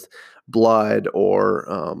do with blood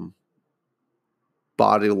or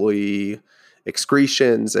bodily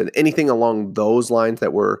excretions and anything along those lines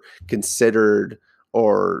that were considered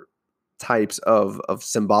or types of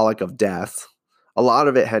symbolic of death. A lot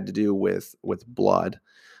of it had to do with blood,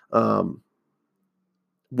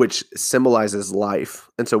 which symbolizes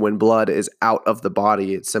life. And so when blood is out of the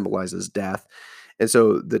body, it symbolizes death. And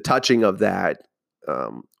so the touching of that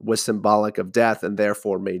was symbolic of death, and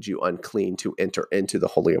therefore made you unclean to enter into the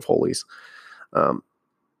Holy of Holies.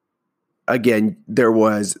 Again,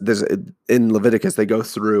 there's in Leviticus, they go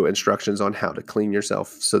through instructions on how to clean yourself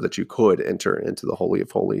so that you could enter into the Holy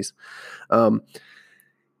of Holies.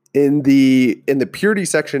 In the purity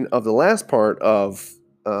section of the last part of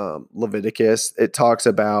Leviticus, it talks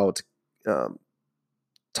about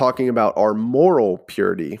talking about our moral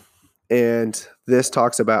purity, and this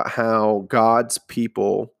talks about how God's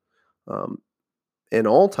people in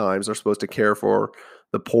all times are supposed to care for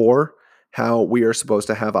the poor, how we are supposed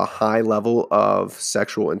to have a high level of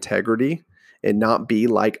sexual integrity and not be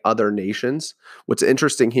like other nations. What's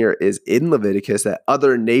interesting here is in Leviticus that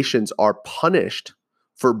other nations are punished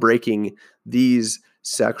for breaking these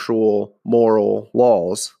sexual moral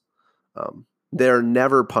laws. They're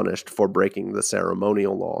never punished for breaking the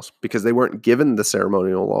ceremonial laws because they weren't given the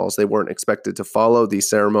ceremonial laws. They weren't expected to follow these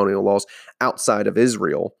ceremonial laws outside of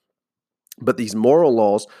Israel. But these moral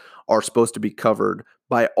laws are supposed to be covered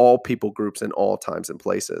by all people groups in all times and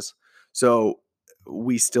places. So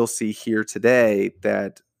we still see here today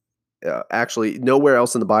that actually nowhere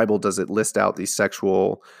else in the Bible does it list out these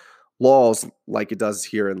sexual laws like it does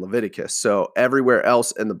here in Leviticus. So everywhere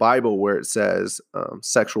else in the Bible where it says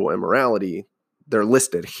sexual immorality, they're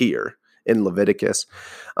listed here in Leviticus.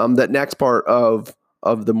 That next part of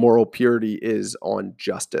the moral purity is on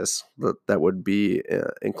justice. That would be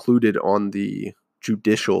included on the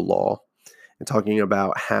judicial law, and talking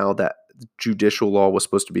about how that judicial law was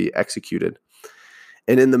supposed to be executed.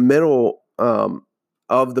 And in the middle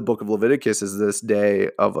of the book of Leviticus is this Day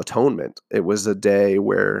of Atonement. It was a day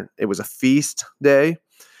where it was a feast day.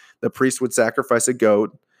 The priest would sacrifice a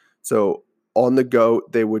goat. So on the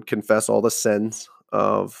goat, they would confess all the sins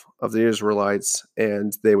of the Israelites,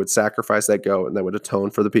 and they would sacrifice that goat, and they would atone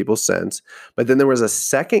for the people's sins. But then there was a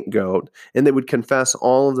second goat, and they would confess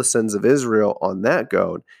all of the sins of Israel on that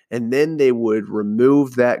goat, and then they would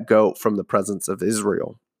remove that goat from the presence of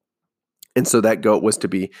Israel. And so that goat was to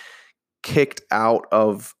be kicked out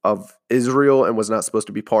of Israel and was not supposed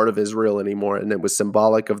to be part of Israel anymore. And it was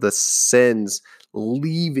symbolic of the sins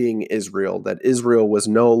leaving Israel, that Israel was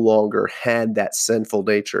no longer had that sinful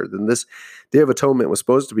nature. Then this Day of Atonement was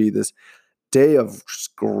supposed to be this day of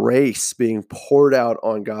grace being poured out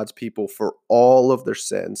on God's people for all of their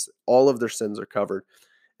sins. All of their sins are covered.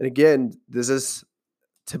 And again, this is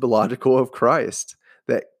typological of Christ,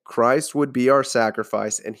 that Christ would be our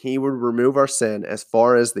sacrifice and he would remove our sin as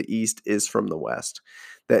far as the east is from the west.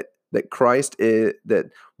 That Christ is, that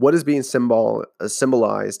what is being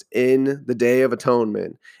symbolized in the Day of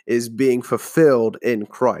Atonement is being fulfilled in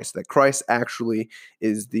Christ. That Christ actually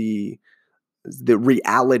is the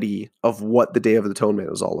reality of what the Day of Atonement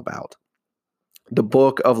was all about. The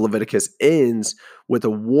book of Leviticus ends with a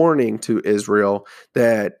warning to Israel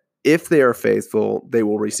that if they are faithful, they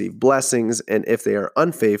will receive blessings, and if they are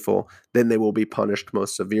unfaithful, then they will be punished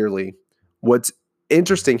most severely. What's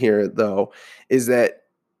interesting here, though, is that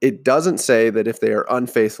it doesn't say that if they are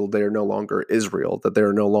unfaithful, they are no longer Israel, that they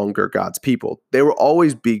are no longer God's people. They will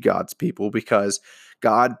always be God's people because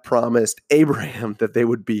God promised Abraham that they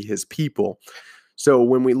would be his people. So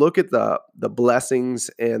when we look at the blessings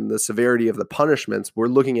and the severity of the punishments, we're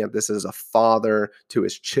looking at this as a father to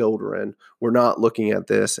his children. We're not looking at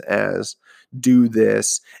this as do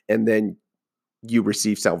this and then you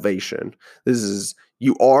receive salvation. This is,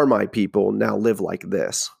 you are my people, now live like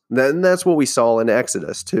this. Then that's what we saw in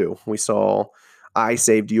Exodus too. We saw, I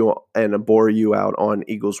saved you and bore you out on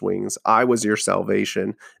eagle's wings. I was your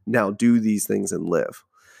salvation. Now do these things and live.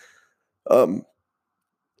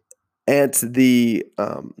 And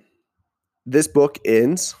this book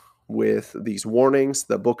ends with these warnings.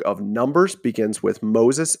 The book of Numbers begins with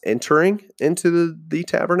Moses entering into the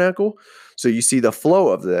tabernacle. So you see the flow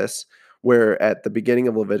of this, where at the beginning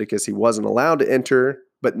of Leviticus, he wasn't allowed to enter,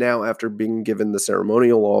 but now after being given the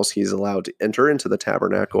ceremonial laws, he's allowed to enter into the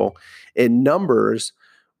tabernacle. In Numbers,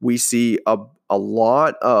 we see a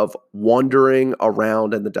lot of wandering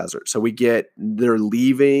around in the desert. So they're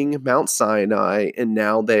leaving Mount Sinai, and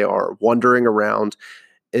now they are wandering around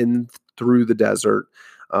through the desert.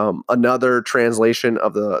 Another translation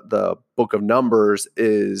of the book of Numbers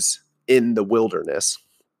is in the wilderness.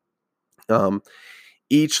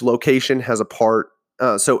 Each location has a part.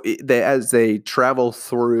 As they travel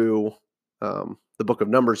through the book of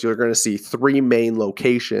Numbers, you're going to see three main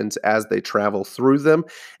locations as they travel through them.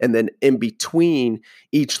 And then in between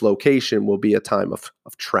each location will be a time of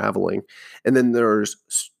traveling. And then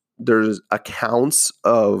there's accounts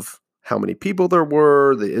of how many people there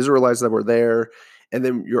were, the Israelites that were there. And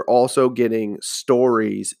then you're also getting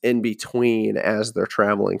stories in between as they're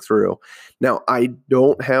traveling through. Now, I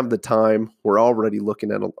don't have the time. We're already looking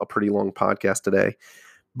at a pretty long podcast today,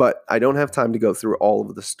 but I don't have time to go through all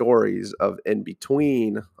of the stories of in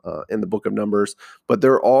between in the book of Numbers. But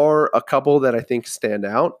there are a couple that I think stand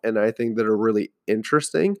out and I think that are really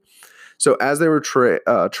interesting. So as they were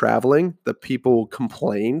traveling, the people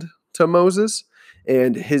complained to Moses,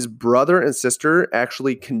 and his brother and sister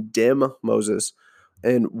actually condemn Moses.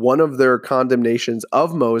 And one of their condemnations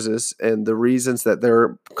of Moses and the reasons that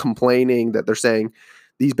they're complaining, that they're saying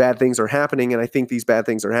these bad things are happening, and I think these bad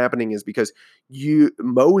things are happening, is because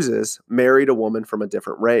Moses married a woman from a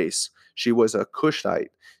different race. She was a Cushite.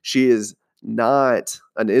 She is not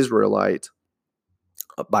an Israelite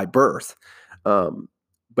by birth,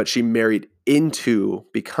 but she married into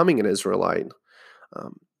becoming an Israelite.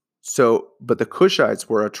 But the Cushites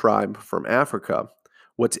were a tribe from Africa.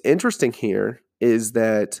 What's interesting here is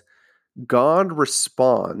that God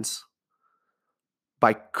responds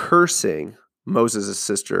by cursing Moses'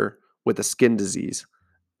 sister with a skin disease.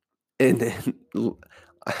 And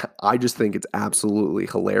I just think it's absolutely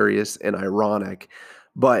hilarious and ironic.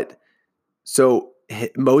 But so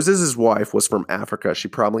Moses' wife was from Africa. She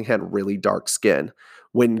probably had really dark skin.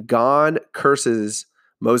 When God curses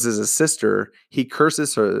Moses' sister, he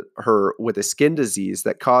curses her with a skin disease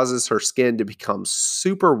that causes her skin to become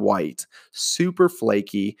super white, super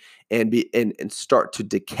flaky, and start to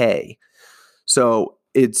decay. So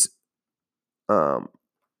it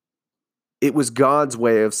was God's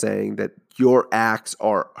way of saying that your acts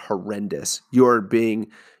are horrendous. You're being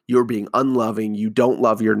unloving. You don't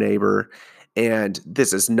love your neighbor. And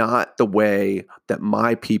this is not the way that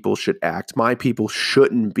my people should act. My people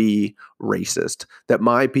shouldn't be racist. That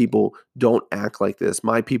my people don't act like this.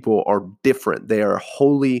 My people are different. They are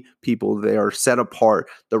holy people. They are set apart.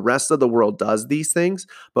 The rest of the world does these things,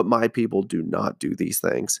 but my people do not do these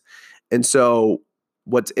things. And so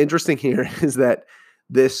what's interesting here is that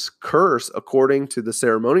this curse, according to the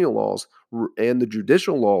ceremonial laws and the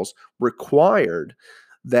judicial laws, required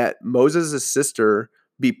that Moses' sister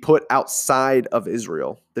be put outside of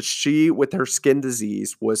Israel, that she, with her skin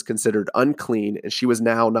disease, was considered unclean, and she was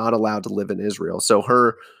now not allowed to live in Israel. So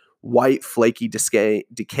her white, flaky,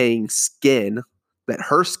 decaying skin, that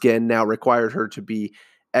her skin now required her to be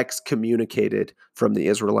excommunicated from the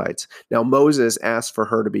Israelites. Now, Moses asked for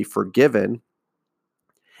her to be forgiven,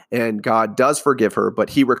 and God does forgive her,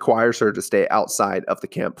 but he requires her to stay outside of the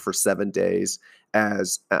camp for 7 days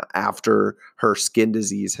as after her skin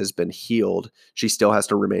disease has been healed. She still has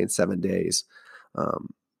to remain 7 days.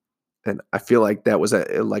 And I feel like that was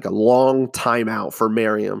a long timeout for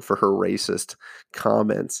Miriam for her racist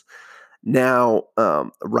comments. Now,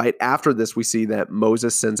 right after this, we see that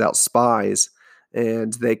Moses sends out spies,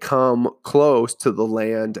 and they come close to the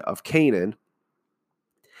land of Canaan.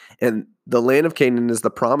 And the land of Canaan is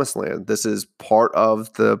the promised land. This is part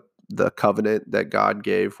of the covenant that God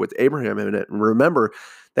gave with Abraham in it. And remember,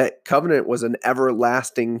 that covenant was an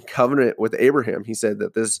everlasting covenant with Abraham. He said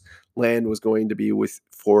that this land was going to be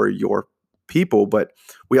for your people. But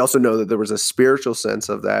we also know that there was a spiritual sense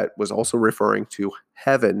of that, was also referring to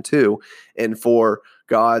heaven too. And for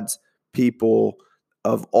God's people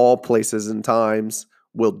of all places and times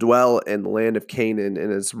will dwell in the land of Canaan,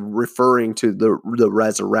 and it's referring to the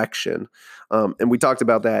resurrection. And we talked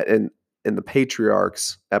about that in the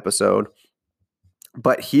Patriarchs episode.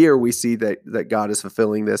 But here we see that God is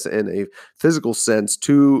fulfilling this in a physical sense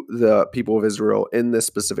to the people of Israel in this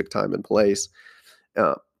specific time and place.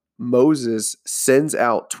 Moses sends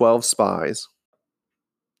out 12 spies.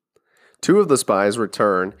 2 of the spies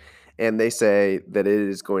return, and they say that it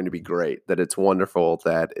is going to be great, that it's wonderful,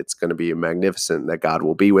 that it's going to be magnificent, that God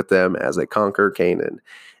will be with them as they conquer Canaan.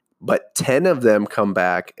 But 10 of them come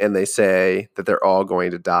back and they say that they're all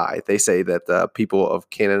going to die. They say that the people of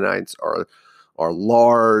Canaanites are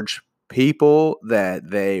large people, that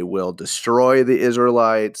they will destroy the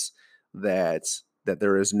Israelites, that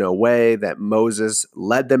there is no way, that Moses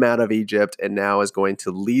led them out of Egypt and now is going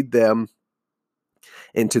to lead them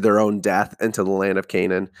into their own death, into the land of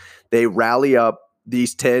Canaan. They rally up,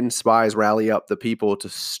 these 10 spies rally up the people to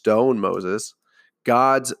stone Moses.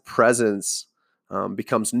 God's presence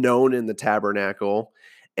becomes known in the tabernacle,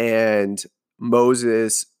 and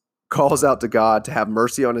Moses calls out to God to have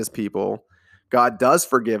mercy on his people. God does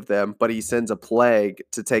forgive them, but he sends a plague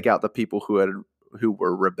to take out the people who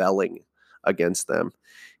were rebelling against them.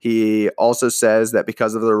 He also says that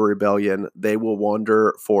because of their rebellion, they will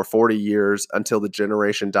wander for 40 years until the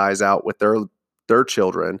generation dies out with their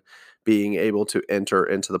children being able to enter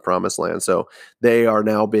into the promised land. So they are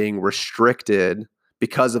now being restricted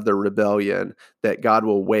because of their rebellion, that God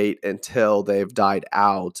will wait until they've died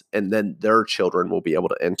out and then their children will be able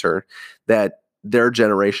to enter, that their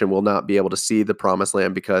generation will not be able to see the promised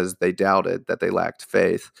land because they doubted, that they lacked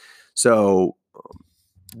faith. So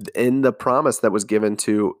in the promise that was given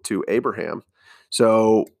to Abraham.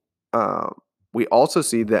 So we also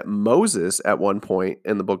see that Moses at one point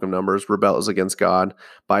in the book of Numbers rebels against God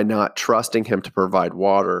by not trusting him to provide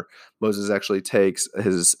water. Moses actually takes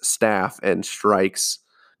his staff and strikes.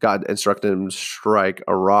 God instructed him to strike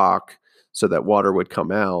a rock so that water would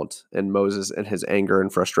come out. And Moses, in his anger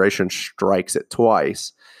and frustration, strikes it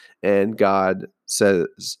twice. And God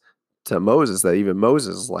says to Moses that even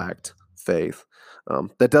Moses lacked faith.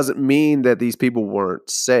 That doesn't mean that these people weren't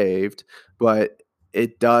saved, but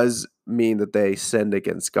it does mean that they sinned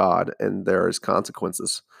against God, and there is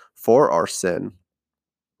consequences for our sin,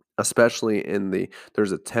 especially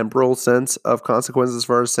there's a temporal sense of consequences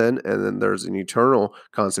for our sin, and then there's an eternal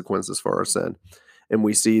consequences for our sin. And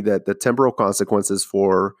we see that the temporal consequences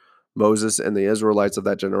for Moses and the Israelites of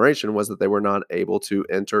that generation was that they were not able to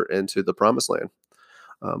enter into the promised land.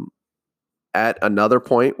 At another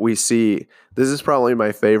point, we see, this is probably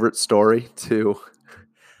my favorite story too.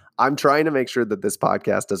 I'm trying to make sure that this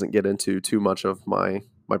podcast doesn't get into too much of my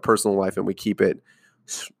personal life, and we keep it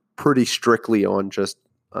pretty strictly on just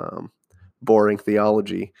boring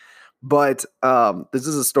theology. But this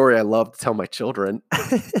is a story I love to tell my children.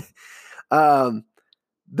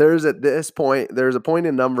 There's a point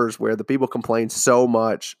in Numbers where the people complain so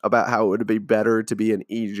much about how it would be better to be in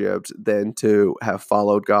Egypt than to have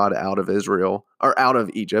followed God out of Israel or out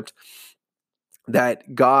of Egypt,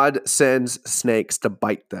 that God sends snakes to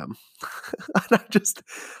bite them. And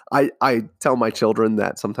I tell my children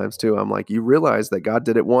that sometimes too. I'm like, you realize that God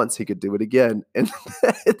did it once, he could do it again. And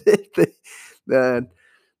then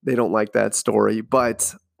they don't like that story.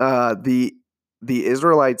 But the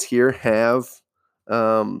Israelites here have,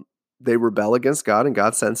 they rebel against God, and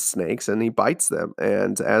God sends snakes and he bites them.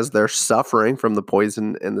 And as they're suffering from the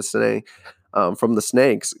poison in the snake, from the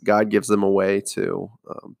snakes, God gives them a way to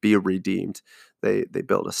be redeemed. They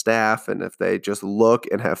build a staff, and if they just look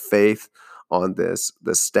and have faith on the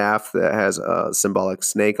staff that has a symbolic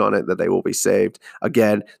snake on it, that they will be saved.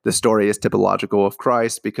 Again, the story is typological of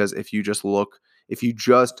Christ, because if you just look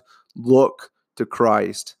to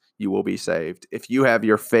Christ, you will be saved. If you have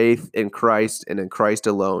your faith in Christ and in Christ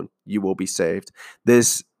alone, you will be saved.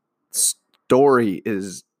 This story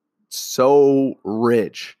is so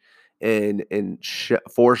rich in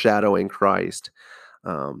foreshadowing Christ.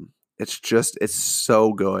 It's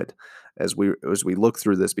so good as we look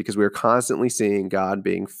through this, because we are constantly seeing God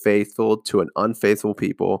being faithful to an unfaithful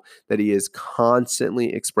people, that he is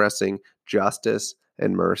constantly expressing justice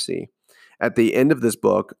and mercy. At the end of this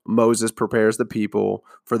book, Moses prepares the people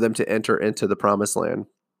for them to enter into the promised land.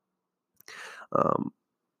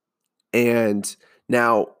 And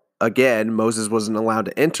now, again, Moses wasn't allowed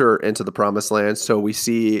to enter into the promised land. So we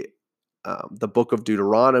see the book of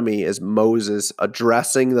Deuteronomy is Moses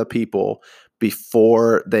addressing the people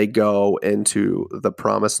before they go into the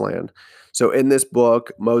promised land. So in this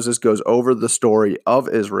book, Moses goes over the story of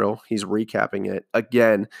Israel. He's recapping it.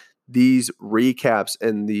 Again, these recaps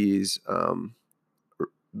and these,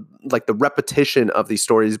 like the repetition of these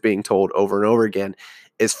stories being told over and over again,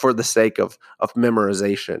 is for the sake of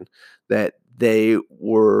memorization, that they're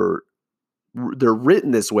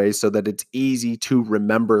written this way so that it's easy to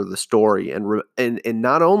remember the story, and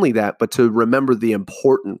not only that, but to remember the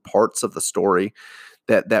important parts of the story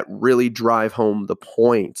that really drive home the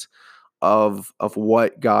point of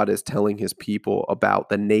what God is telling his people about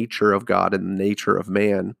the nature of God and the nature of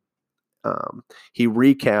man. He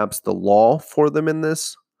recaps the law for them in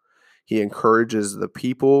this. He encourages the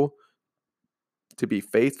people to be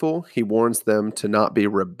faithful. He warns them to not be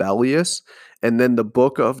rebellious. And then the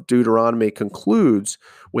book of Deuteronomy concludes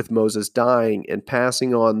with Moses dying and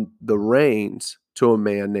passing on the reins to a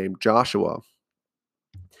man named Joshua.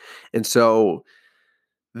 And so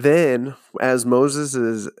then, as Moses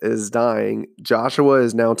is dying, Joshua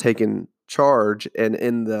is now taking charge. And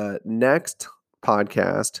in the next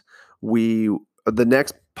podcast, the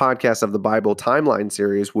next podcast of the Bible timeline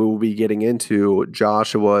series, we will be getting into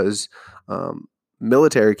Joshua's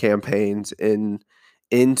military campaigns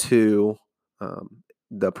into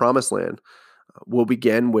the Promised Land. We'll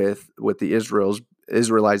begin with the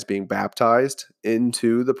Israelites being baptized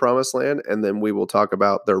into the Promised Land, and then we will talk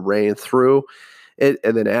about their reign through it.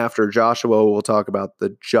 And then after Joshua, we'll talk about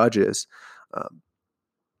the judges.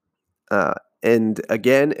 And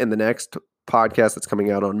again, in the next podcast that's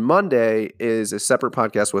coming out on Monday is a separate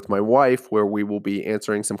podcast with my wife where we will be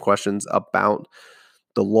answering some questions about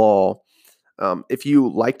the law. If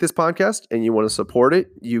you like this podcast and you want to support it,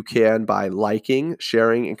 you can by liking,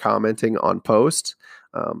 sharing, and commenting on posts.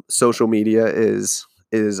 Social media is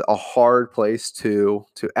a hard place to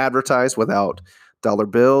advertise without dollar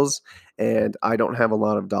bills, and I don't have a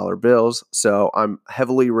lot of dollar bills, so I'm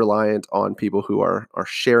heavily reliant on people who are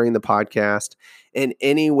sharing the podcast in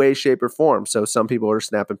any way, shape, or form. So some people are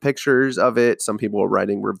snapping pictures of it. Some people are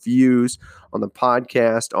writing reviews on the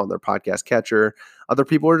podcast, on their podcast catcher. Other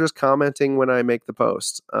people are just commenting when I make the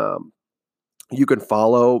post. You can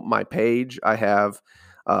follow my page. I have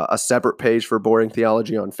a separate page for Boring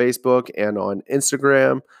Theology on Facebook and on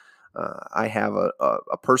Instagram. I have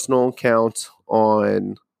a personal account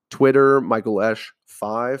on Twitter, Michael Esch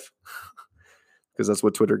 5, because that's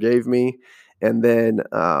what Twitter gave me. And then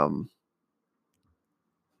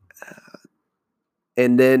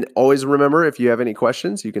always remember, if you have any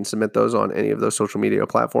questions, you can submit those on any of those social media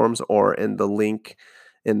platforms or in the link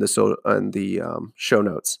in the show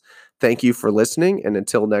notes. Thank you for listening, and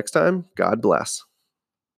until next time, God bless.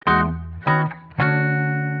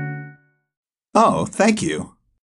 Oh, thank you.